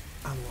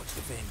 I'll watch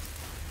the vent.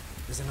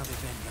 There's another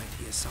vent right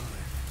here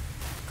somewhere.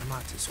 I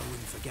marked it so I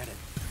wouldn't forget it.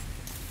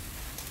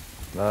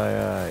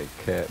 Aye,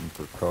 Captain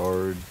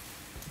Picard.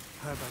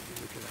 How about you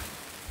look around?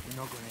 You're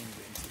not going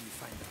anywhere until you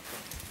find that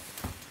vent.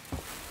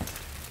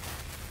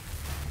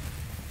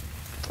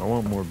 I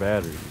want more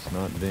batteries,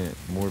 not vent.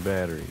 More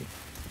battery.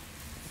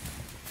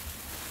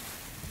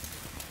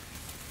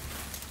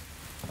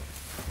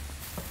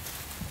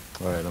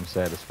 Alright, I'm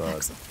satisfied.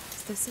 Axel,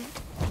 is this it?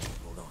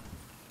 Hold on.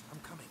 I'm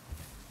coming.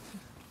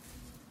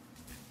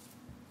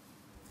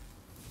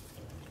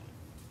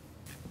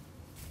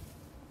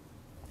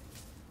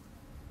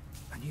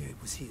 I knew it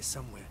was here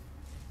somewhere.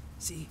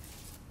 See?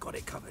 Got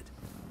it covered.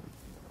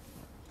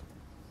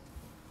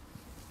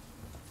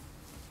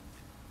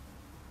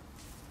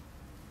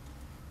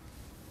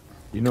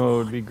 You know,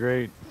 it would be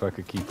great if I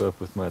could keep up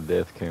with my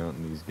death count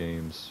in these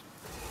games.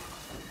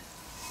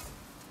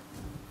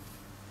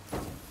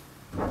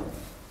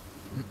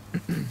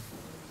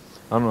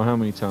 I don't know how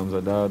many times I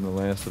died in The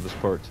Last of Us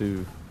Part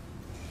 2.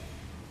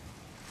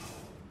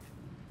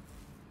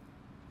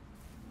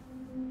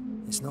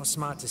 It's not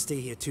smart to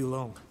stay here too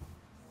long.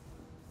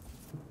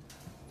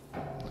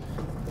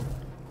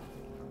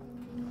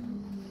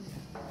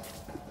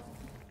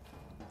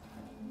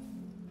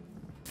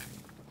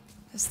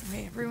 That's the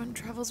way everyone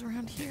travels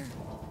around here.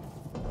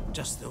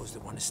 Just those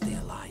that want to stay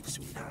alive,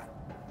 sweetheart.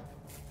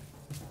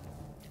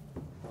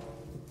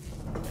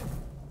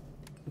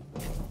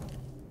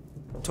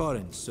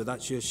 Torrens, so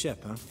that's your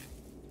ship, huh?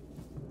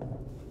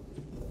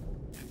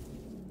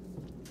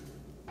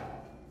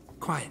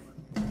 Quiet.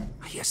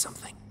 I hear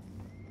something.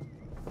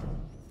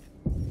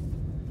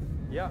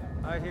 Yeah,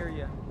 I hear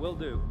you. Will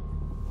do.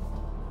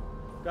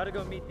 Gotta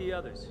go meet the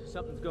others.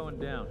 Something's going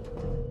down.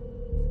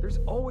 There's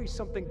always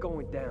something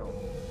going down.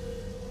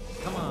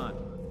 Come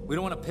on. We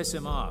don't want to piss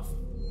him off.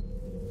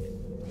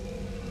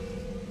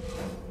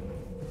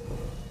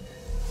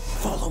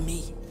 Follow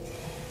me.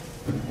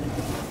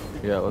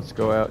 Yeah, let's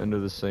go out into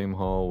the same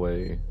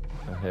hallway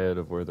ahead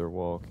of where they're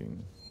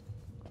walking.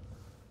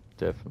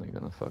 Definitely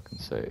gonna fucking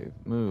save.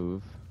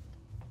 Move.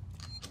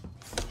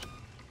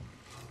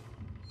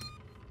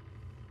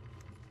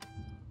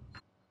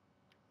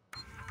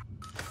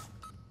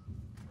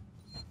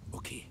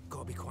 Okay,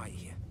 gotta be quiet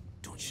here.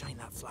 Don't shine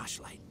that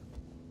flashlight.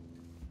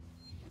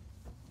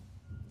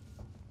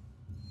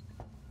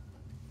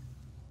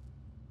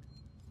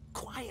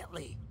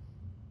 Quietly.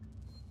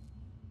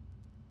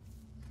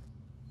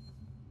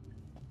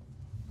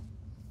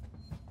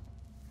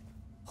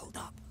 Hold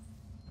up.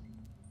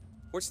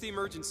 What's the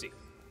emergency?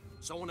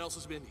 Someone else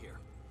has been here.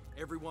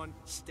 Everyone,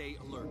 stay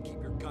alert.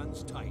 Keep your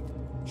guns tight.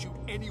 Shoot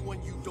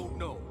anyone you don't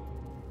know.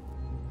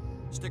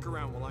 Stick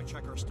around while I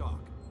check our stock.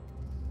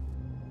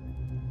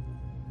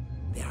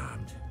 They're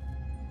armed.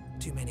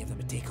 Too many of them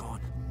to take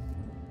on.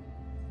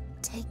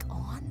 Take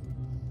on?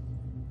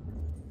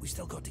 We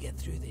still got to get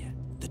through there.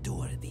 The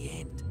door at the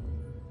end.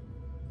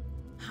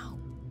 How?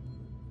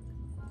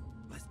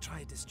 Let's try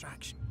a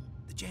distraction.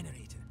 The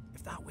generator.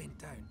 If that went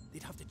down,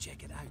 they'd have to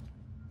check it out.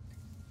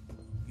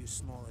 You're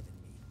smaller than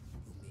me.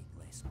 You'll make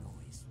less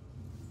noise.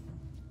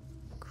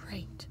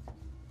 Great.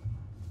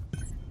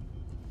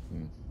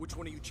 Which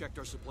one of you checked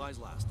our supplies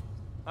last?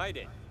 I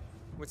did.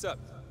 What's up?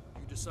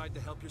 You decide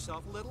to help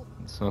yourself a little?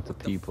 It's not the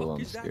people fuck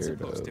I'm is that scared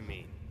supposed of. to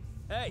mean?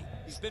 Hey,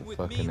 he's been with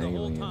Fucking me the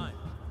whole alien. time.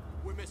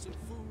 We're missing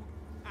food,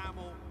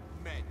 ammo,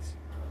 meds.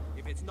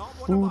 If it's not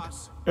one Food, of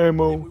us,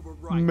 ammo, then we were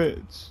right.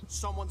 meds.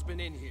 Someone's been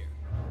in here.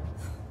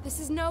 This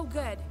is no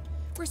good.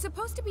 We're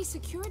supposed to be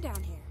secure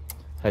down here.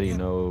 How do you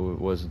know it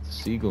wasn't the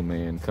Seagull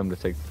Man come to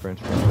take the French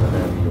fries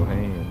right out of your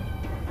hand?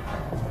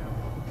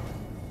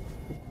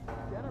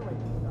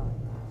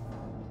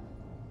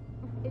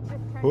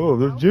 Oh,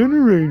 the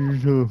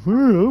generator's off.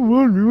 I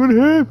wonder what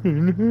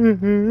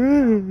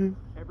happened.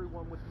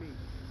 Everyone with me.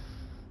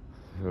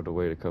 I got to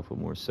wait a couple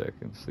more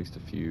seconds, at least a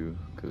few,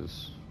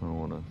 because I don't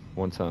want to.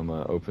 One time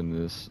I opened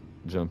this,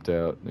 jumped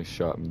out, and they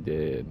shot me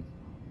dead.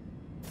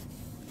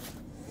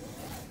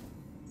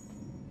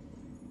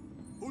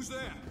 Who's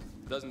there?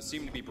 Doesn't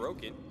seem to be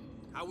broken.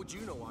 How would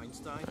you know,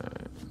 Einstein?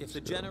 If the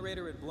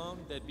generator had blown,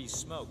 there'd be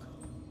smoke.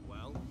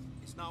 Well,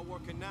 it's not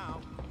working now.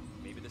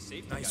 Maybe the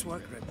safety Nice got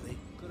work, tripped. Ripley.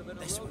 Could have been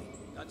a This road. way.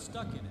 Got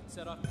stuck in it.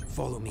 Set off.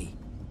 Follow me.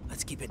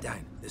 Let's keep it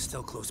down. They're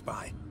still close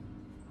by.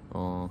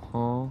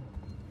 Uh-huh.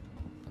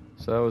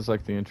 So that was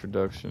like the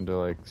introduction to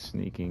like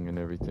sneaking and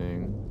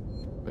everything.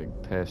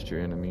 Like past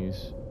your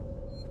enemies.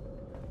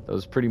 That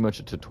was pretty much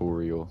a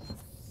tutorial.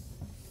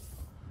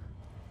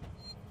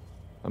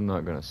 I'm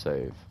not gonna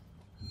save.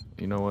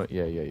 You know what?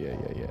 Yeah.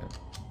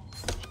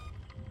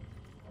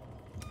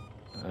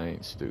 I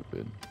ain't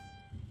stupid.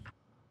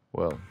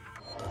 Well.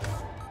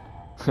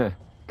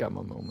 Got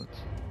my moments.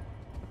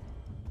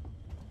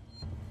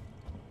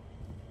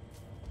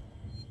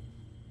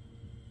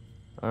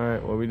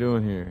 Alright, what we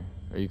doing here?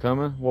 Are you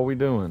coming? What we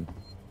doing?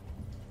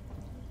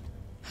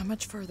 How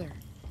much further?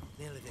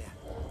 Nearly there.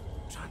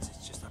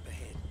 Transit's just up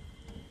ahead.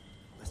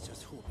 Let's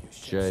just hope your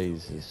ship's still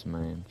Jesus,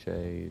 man.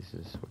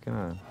 Jesus. What can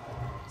I... here.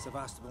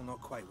 Sevastopol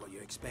not quite what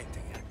you're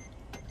expecting.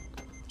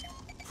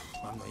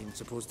 I'm not even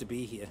supposed to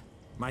be here.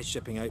 My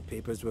shipping out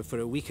papers were for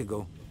a week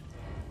ago.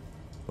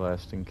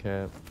 Blasting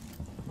cap?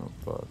 Oh,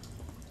 fuck.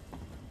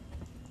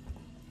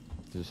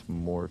 Just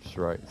morphs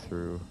right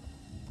through.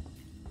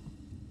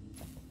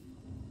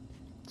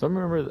 So I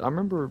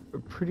remember a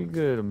pretty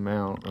good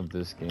amount of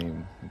this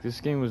game.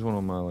 This game was one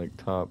of my like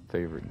top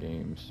favorite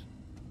games.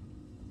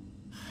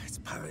 It's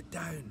powered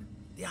down.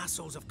 The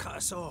assholes have cut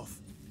us off.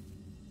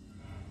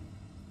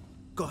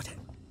 Got it.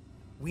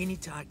 We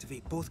need to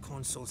activate both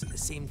consoles at the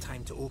same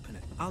time to open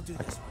it. I'll do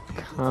this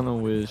one. Kinda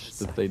wish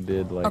that they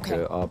did like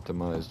Okay. a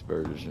optimized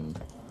version.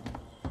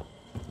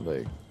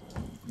 Like,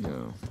 you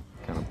know,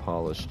 kinda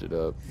polished it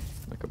up.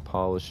 Like a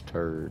polished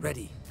turd.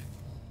 Ready.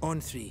 On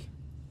 3.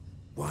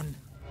 1,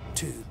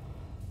 2,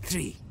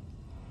 3.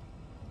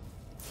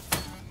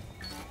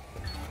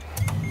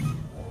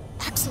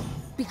 Axel,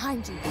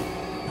 behind you.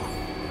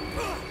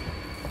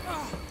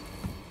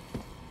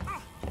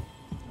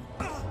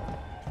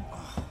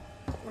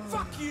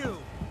 Fuck you!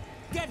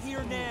 Get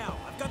here now!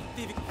 I've got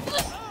the...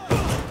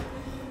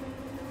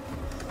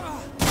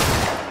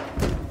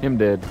 Him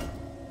dead.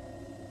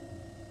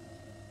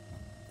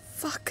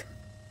 Fuck.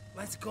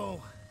 Let's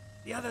go.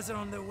 The others are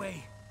on their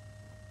way.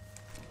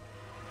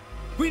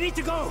 We need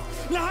to go!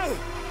 Now!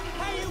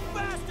 Hey, you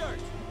bastard!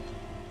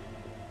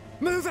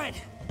 Move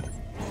it!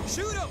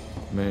 Shoot him!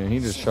 Man, he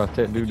just shot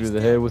that dude to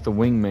the head with a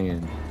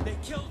wingman. They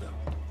killed him.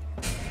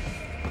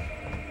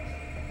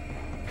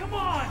 Come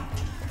on!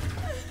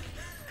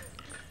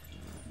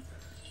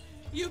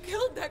 You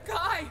killed that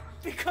guy!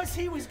 Because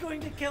he was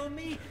going to kill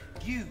me,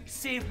 you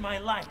saved my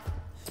life.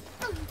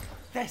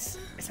 This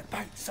is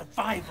about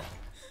survival.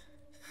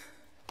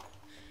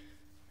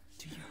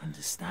 Do you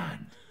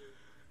understand?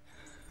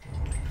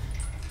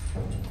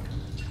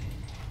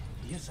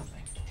 Hear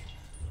something?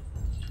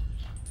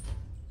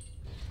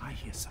 I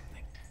hear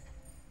something.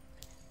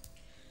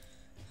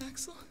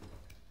 Axel?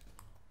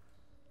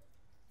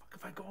 What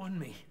have I got on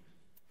me?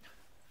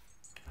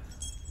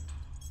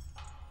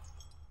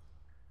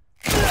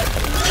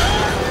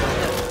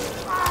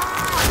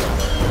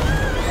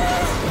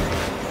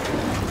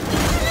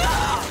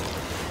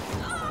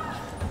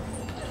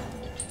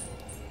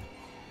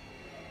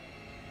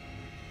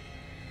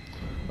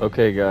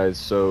 Okay guys,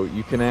 so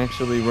you can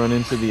actually run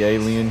into the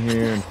alien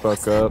here and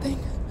fuck up.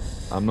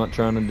 I'm not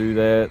trying to do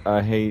that.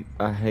 I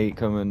hate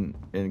coming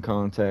in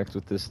contact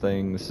with this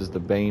thing. This is the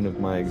bane of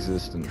my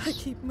existence. I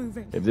keep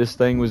moving. If this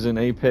thing was in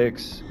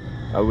Apex,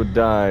 I would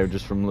die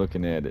just from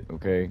looking at it,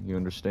 okay? You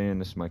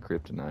understand? This is my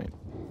kryptonite.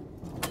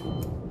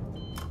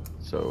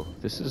 So,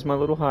 this is my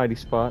little hidey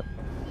spot.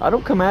 I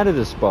don't come out of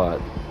this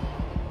spot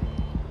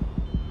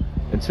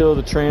until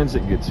the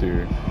transit gets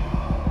here.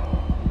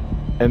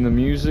 And the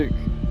music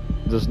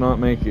does not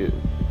make it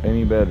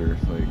any better.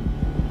 Like,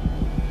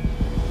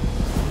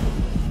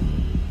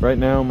 right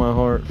now my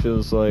heart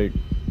feels like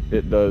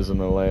it does in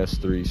the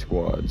last 3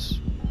 squads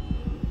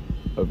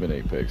of an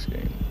Apex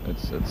game.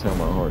 That's how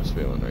my heart's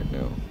feeling right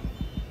now.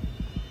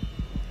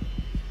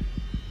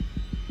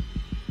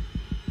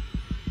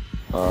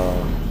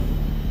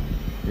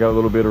 Got a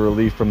little bit of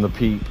relief from the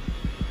peep.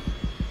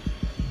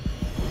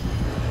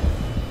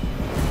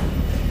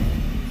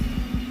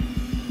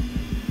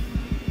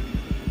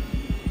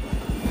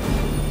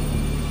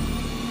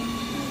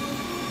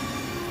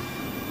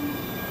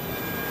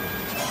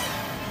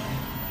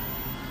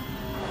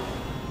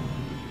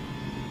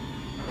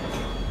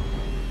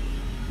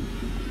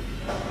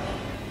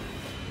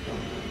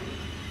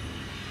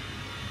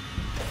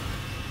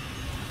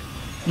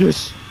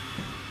 Yes!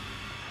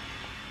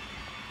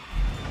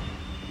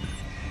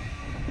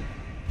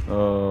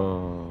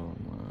 Oh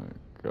my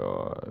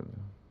god.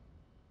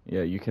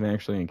 Yeah, you can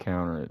actually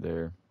encounter it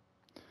there.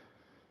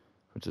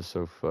 Which is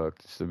so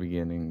fucked. It's the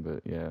beginning,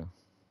 but yeah.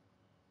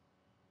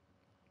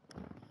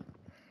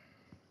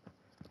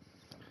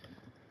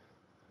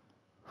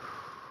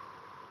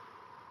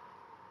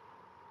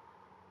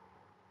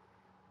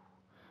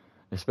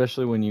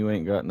 Especially when you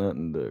ain't got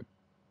nothing to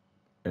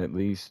at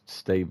least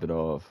stave it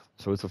off.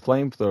 So it's a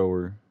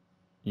flamethrower,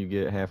 you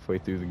get halfway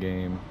through the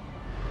game,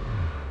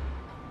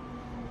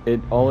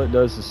 all it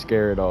does is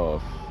scare it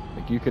off.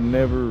 Like, you can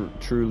never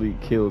truly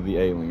kill the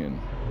alien,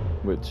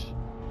 which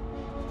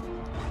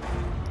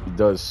it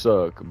does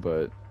suck,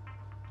 but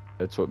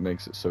that's what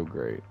makes it so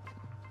great.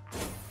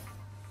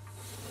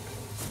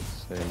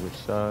 Say which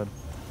side?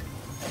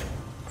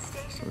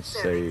 Let's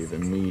save,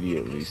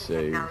 immediately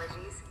save.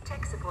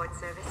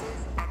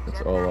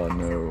 That's all I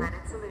know.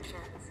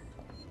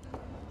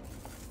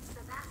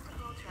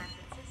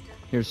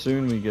 Here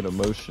soon we get a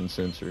motion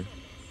sensor.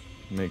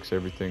 Makes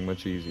everything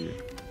much easier.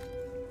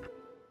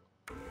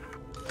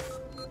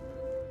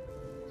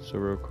 So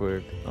real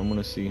quick, I'm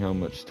gonna see how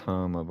much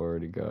time I've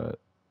already got.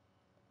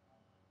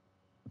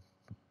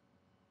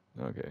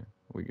 Okay,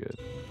 we good.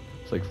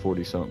 It's like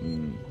 40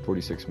 something,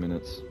 46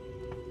 minutes. So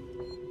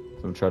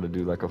I'm gonna try to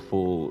do like a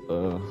full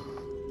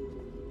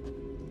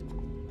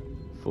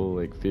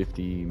like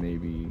 50,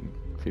 maybe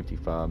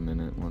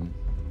 55-minute one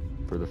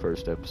for the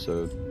first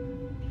episode.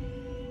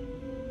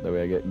 That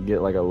way I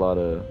get like a lot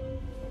of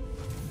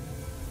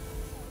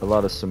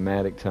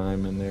somatic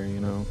time in there, you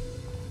know.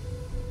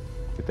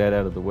 Get that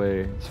out of the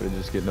way, so I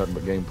just get nothing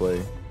but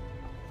gameplay.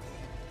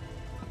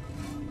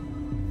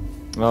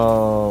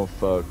 Oh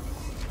fuck.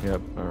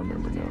 Yep, I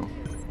remember now.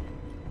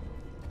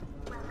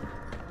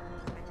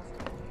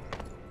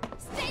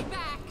 Stay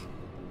back!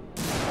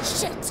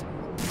 Shit!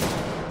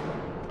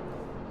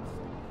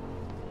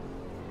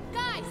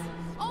 Guys,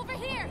 over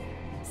here!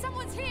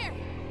 Someone's here!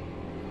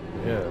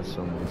 Yeah,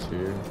 someone's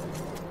here.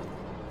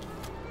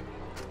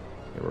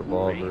 A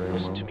revolver ammo.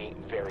 Listen to me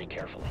very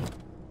carefully.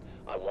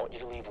 I want you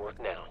to leave work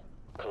now.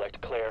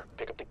 Collect Claire,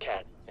 pick up the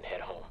cat, and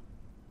head home.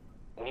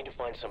 We need to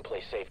find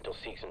someplace safe until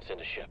Seegson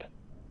sends a ship.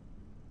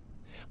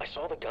 I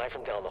saw the guy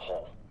from down the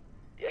hall.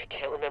 I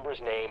can't remember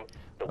his name.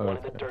 The one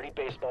in the dirty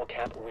baseball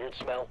cap, weird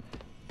smell.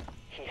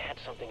 He had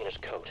something in his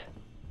coat.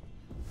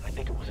 I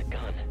think it was a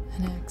gun.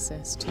 An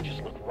access to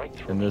just look right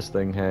through. And this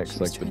thing hacks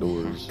like the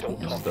doors Don't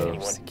and talk to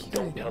anyone. stuff.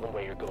 Don't tell them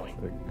where you're going.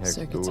 It hacks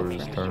Circuits are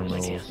doors, fresh.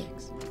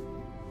 terminals.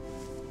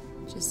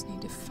 Just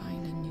need to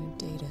find a new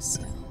data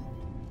cell.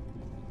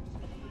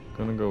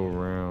 Gonna go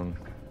around.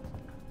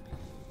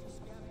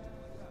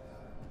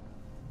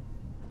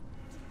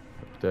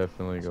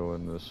 Definitely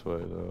going this way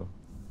though.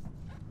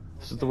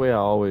 This is the way I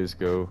always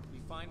go. We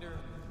find her,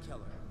 kill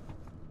her.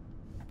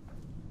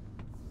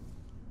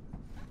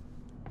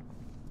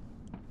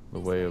 The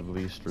way of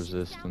least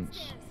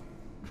resistance.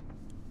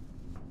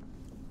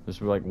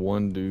 There's like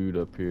one dude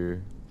up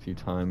here. If you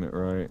time it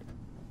right,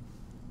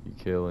 you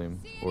kill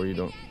him. Or you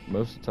don't.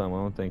 Most of the time I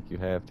don't think you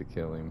have to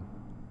kill him.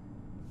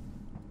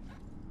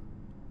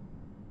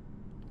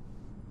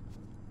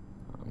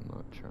 I'm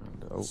not trying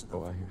to.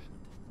 Oh, I hear.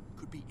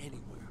 Could be anywhere.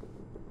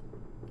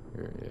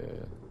 Here,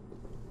 yeah.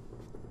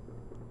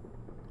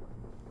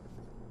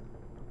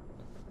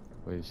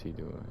 What is he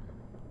doing?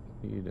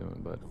 What are you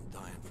doing, bud? I'm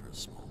dying for a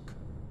smoke.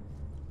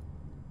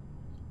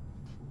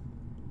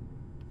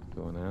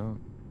 Going out?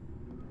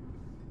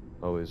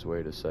 Always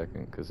wait a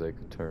second, because they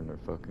could turn their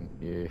fucking...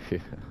 Yeah.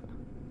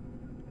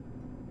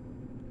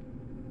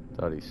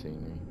 Thought he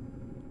seen me.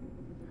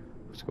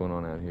 What's going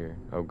on out here?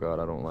 Oh god,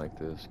 I don't like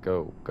this.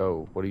 Go,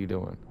 go. What are you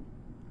doing?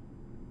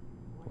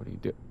 What are you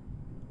doing?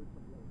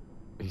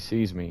 He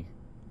sees me.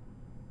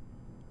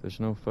 There's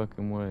no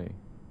fucking way.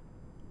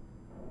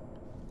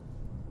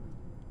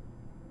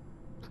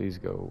 Please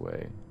go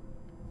away.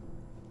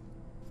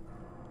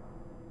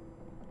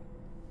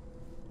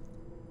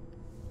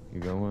 You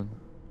going?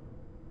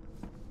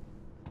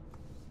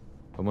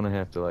 I'm gonna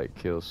have to like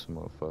kill some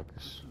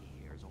motherfuckers.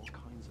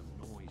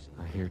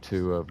 I hear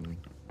two of them.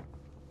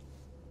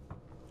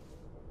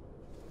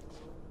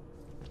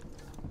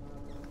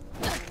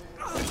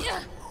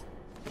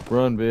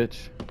 Run,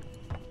 bitch.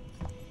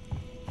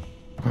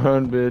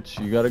 Run,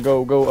 bitch. You gotta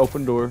go. Go.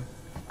 Open door.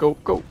 Go,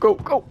 go, go,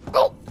 go,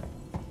 go.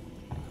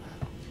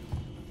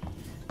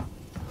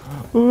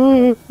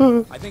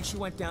 I think she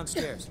went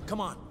downstairs. Come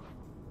on.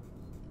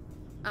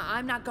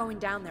 I'm not going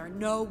down there.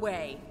 No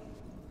way.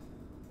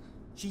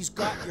 She's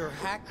got your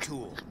hack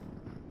tool.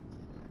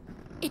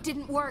 It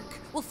didn't work.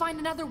 We'll find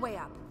another way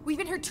up. We've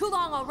been here too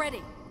long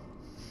already.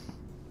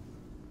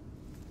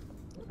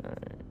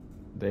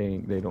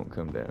 Alright. They don't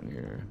come down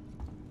here.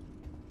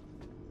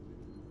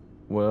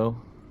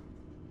 Well.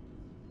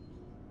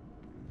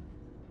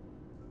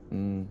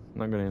 I'm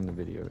not gonna end the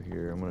video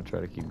here. I'm gonna try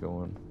to keep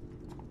going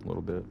a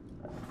little bit.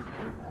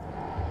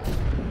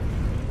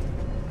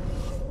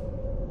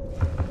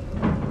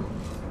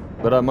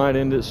 But I might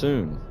end it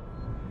soon.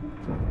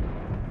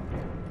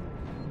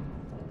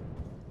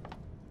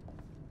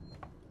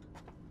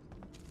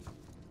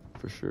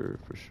 For sure,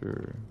 for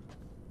sure.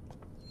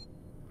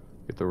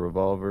 Get the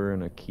revolver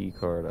and a key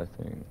card, I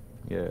think.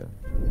 Yeah.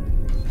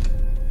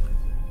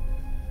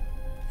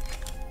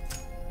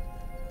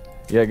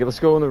 Yeah, let's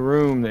go in the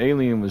room the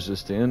alien was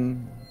just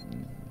in.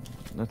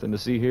 Nothing to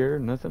see here,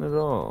 nothing at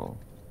all.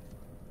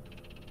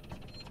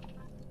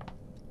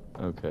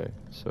 Okay,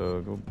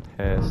 so go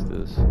past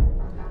this.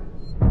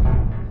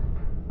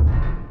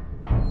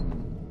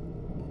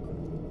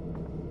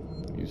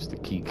 You Use the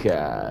key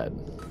card.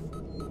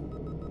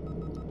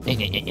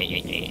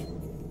 ID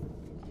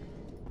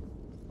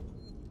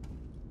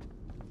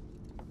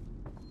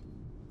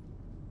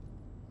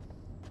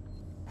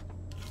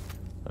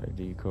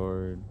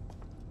card.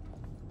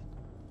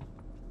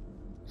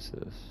 What's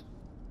this?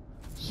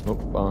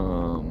 Smoke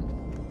bomb.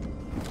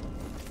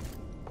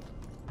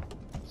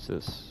 What's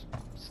this?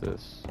 What's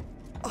this?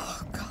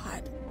 Oh,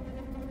 God.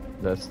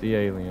 That's the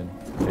alien.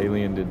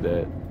 Alien did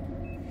that.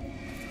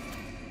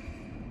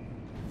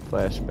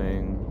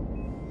 Flashbang.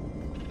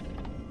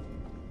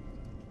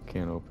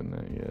 Can't open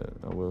that yet.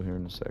 I will here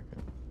in a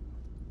second.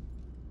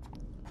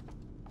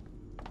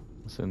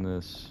 What's in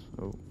this?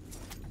 Oh.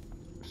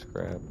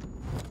 Scrap.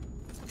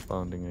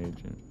 Bonding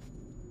agent.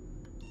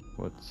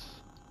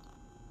 What's...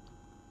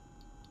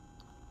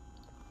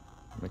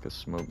 Make a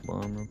smoke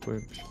bomb real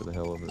quick, just for the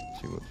hell of it.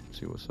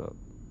 See what's up.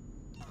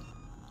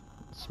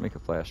 Let's make a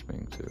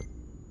flashbang too.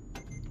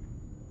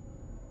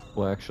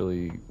 We'll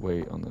actually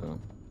wait on the...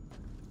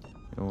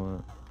 You know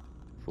what?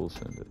 Full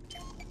send it.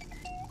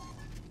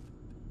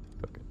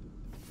 Fuck it.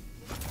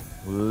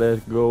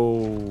 Let's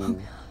go.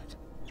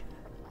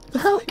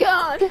 Oh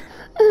God.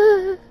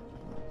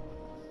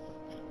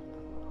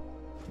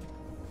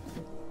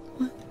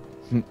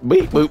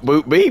 Beep boop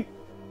boop beep.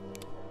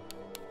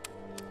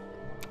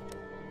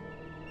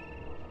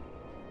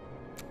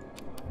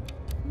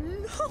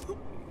 No.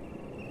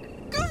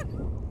 God.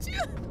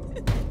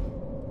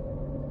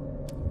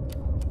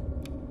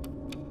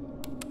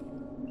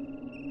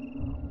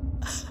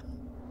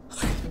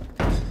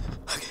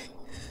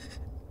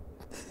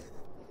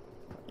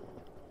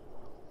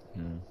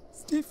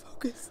 Stay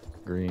focused.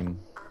 Green.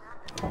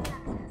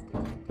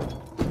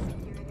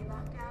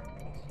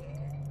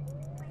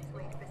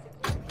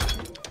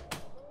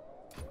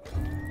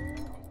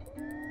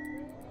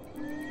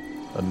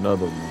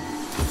 Another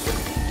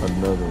one.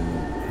 Another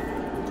one.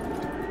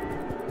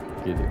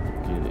 Get it,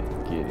 get it,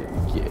 get it.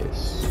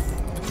 Yes.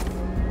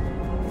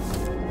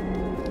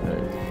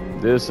 Hey,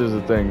 this is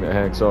the thing that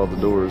hacks all the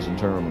doors and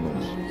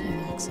terminals.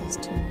 Access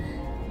to.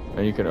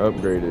 And you can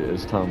upgrade it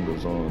as time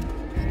goes on.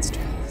 Let's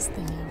try this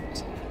thing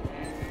out.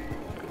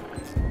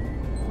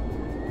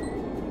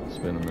 It's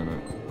been a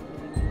minute.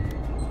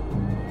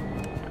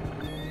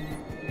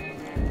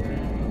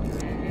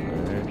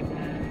 Alright.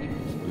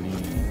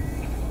 Leave.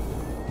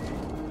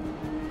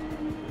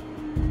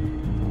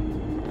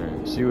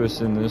 Alright, see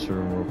what's in this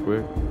room real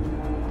quick.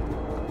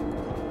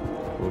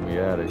 We'll be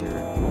out of here.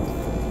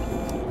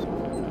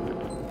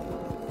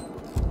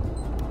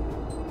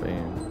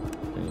 Bam.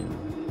 Bam.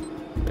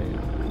 Bam.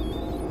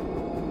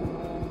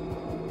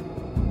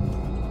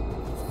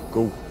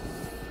 Go.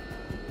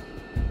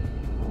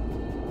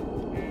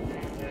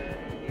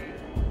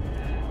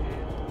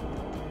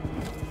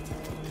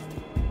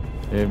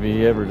 If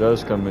he ever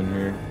does come in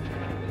here,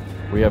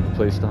 we have a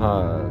place to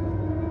hide.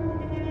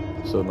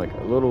 So like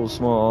little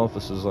small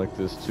offices like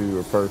this too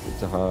are perfect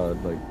to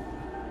hide. Like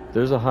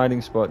there's a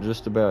hiding spot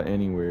just about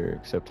anywhere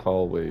except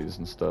hallways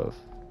and stuff.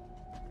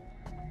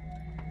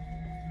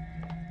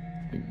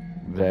 Like,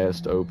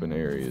 vast open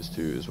areas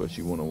too is what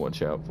you want to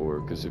watch out for,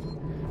 because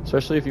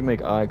especially if you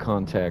make eye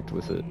contact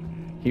with it,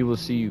 he will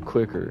see you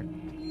quicker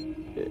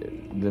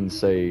than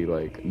say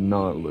like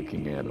not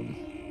looking at him.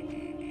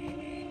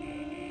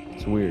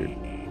 It's weird.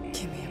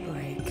 Give me a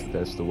break.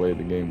 That's the way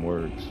the game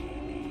works.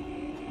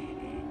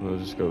 We'll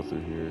just go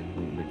through here.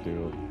 Ain't a big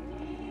deal.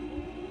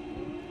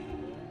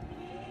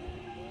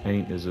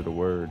 Ain't is it a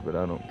word, but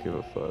I don't give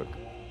a fuck.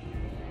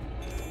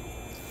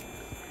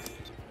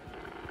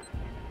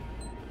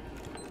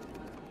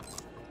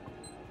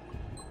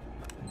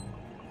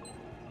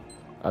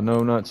 I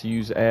know not to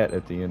use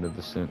at the end of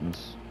the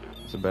sentence.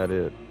 That's about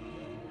it.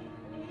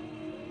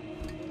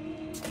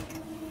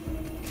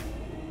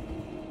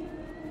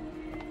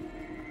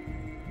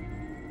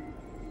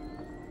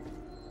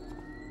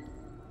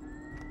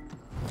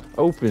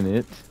 Open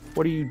it.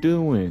 What are you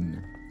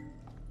doing?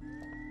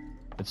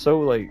 It's so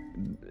like,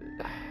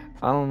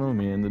 I don't know,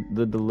 man.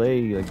 The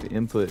delay, like the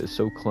input is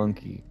so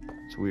clunky.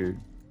 It's weird.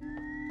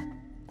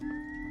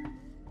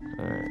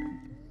 Alright.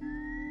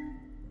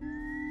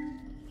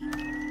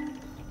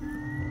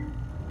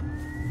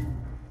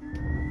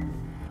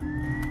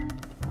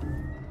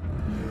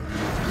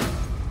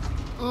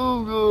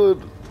 Oh,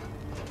 good.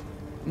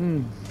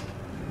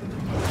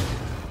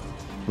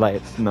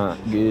 Life's not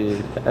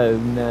good. Oh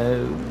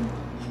no.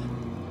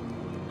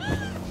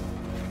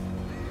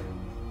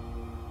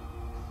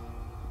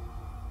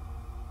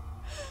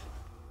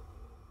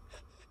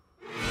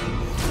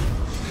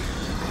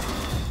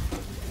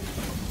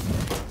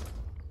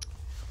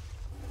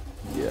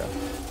 Yeah.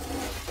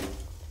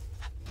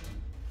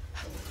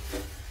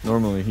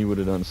 Normally he would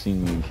have done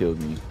seen me and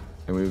killed me,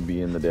 and we would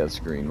be in the death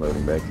screen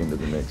loading back into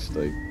the next,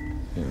 like,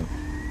 you know.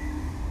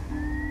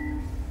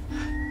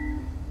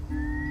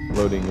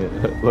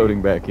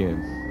 Loading back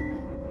in.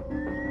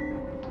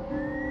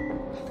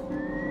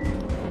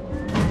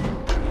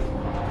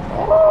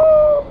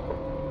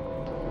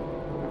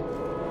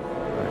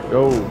 Right,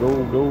 go.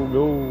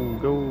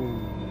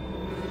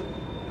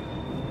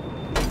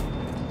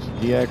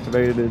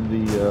 deactivated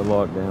the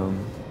lockdown.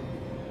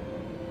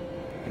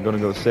 I'm gonna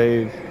go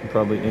save and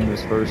probably end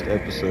this first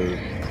episode.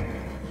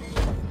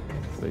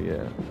 But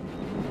yeah,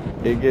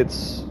 it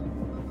gets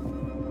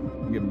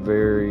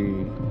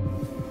very,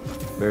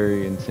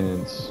 very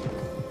intense.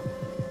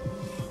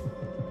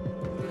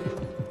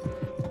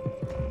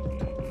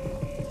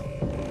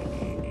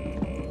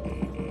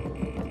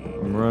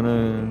 I'm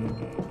running.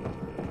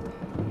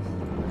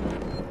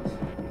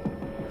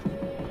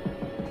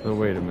 Oh,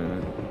 wait a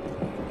minute.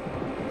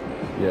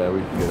 Yeah,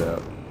 we can get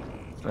out.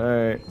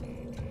 Alright.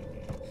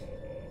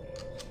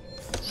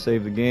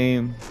 Save the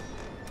game.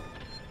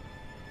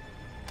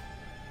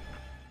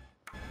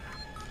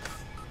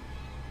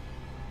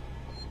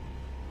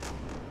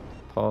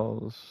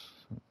 Pause.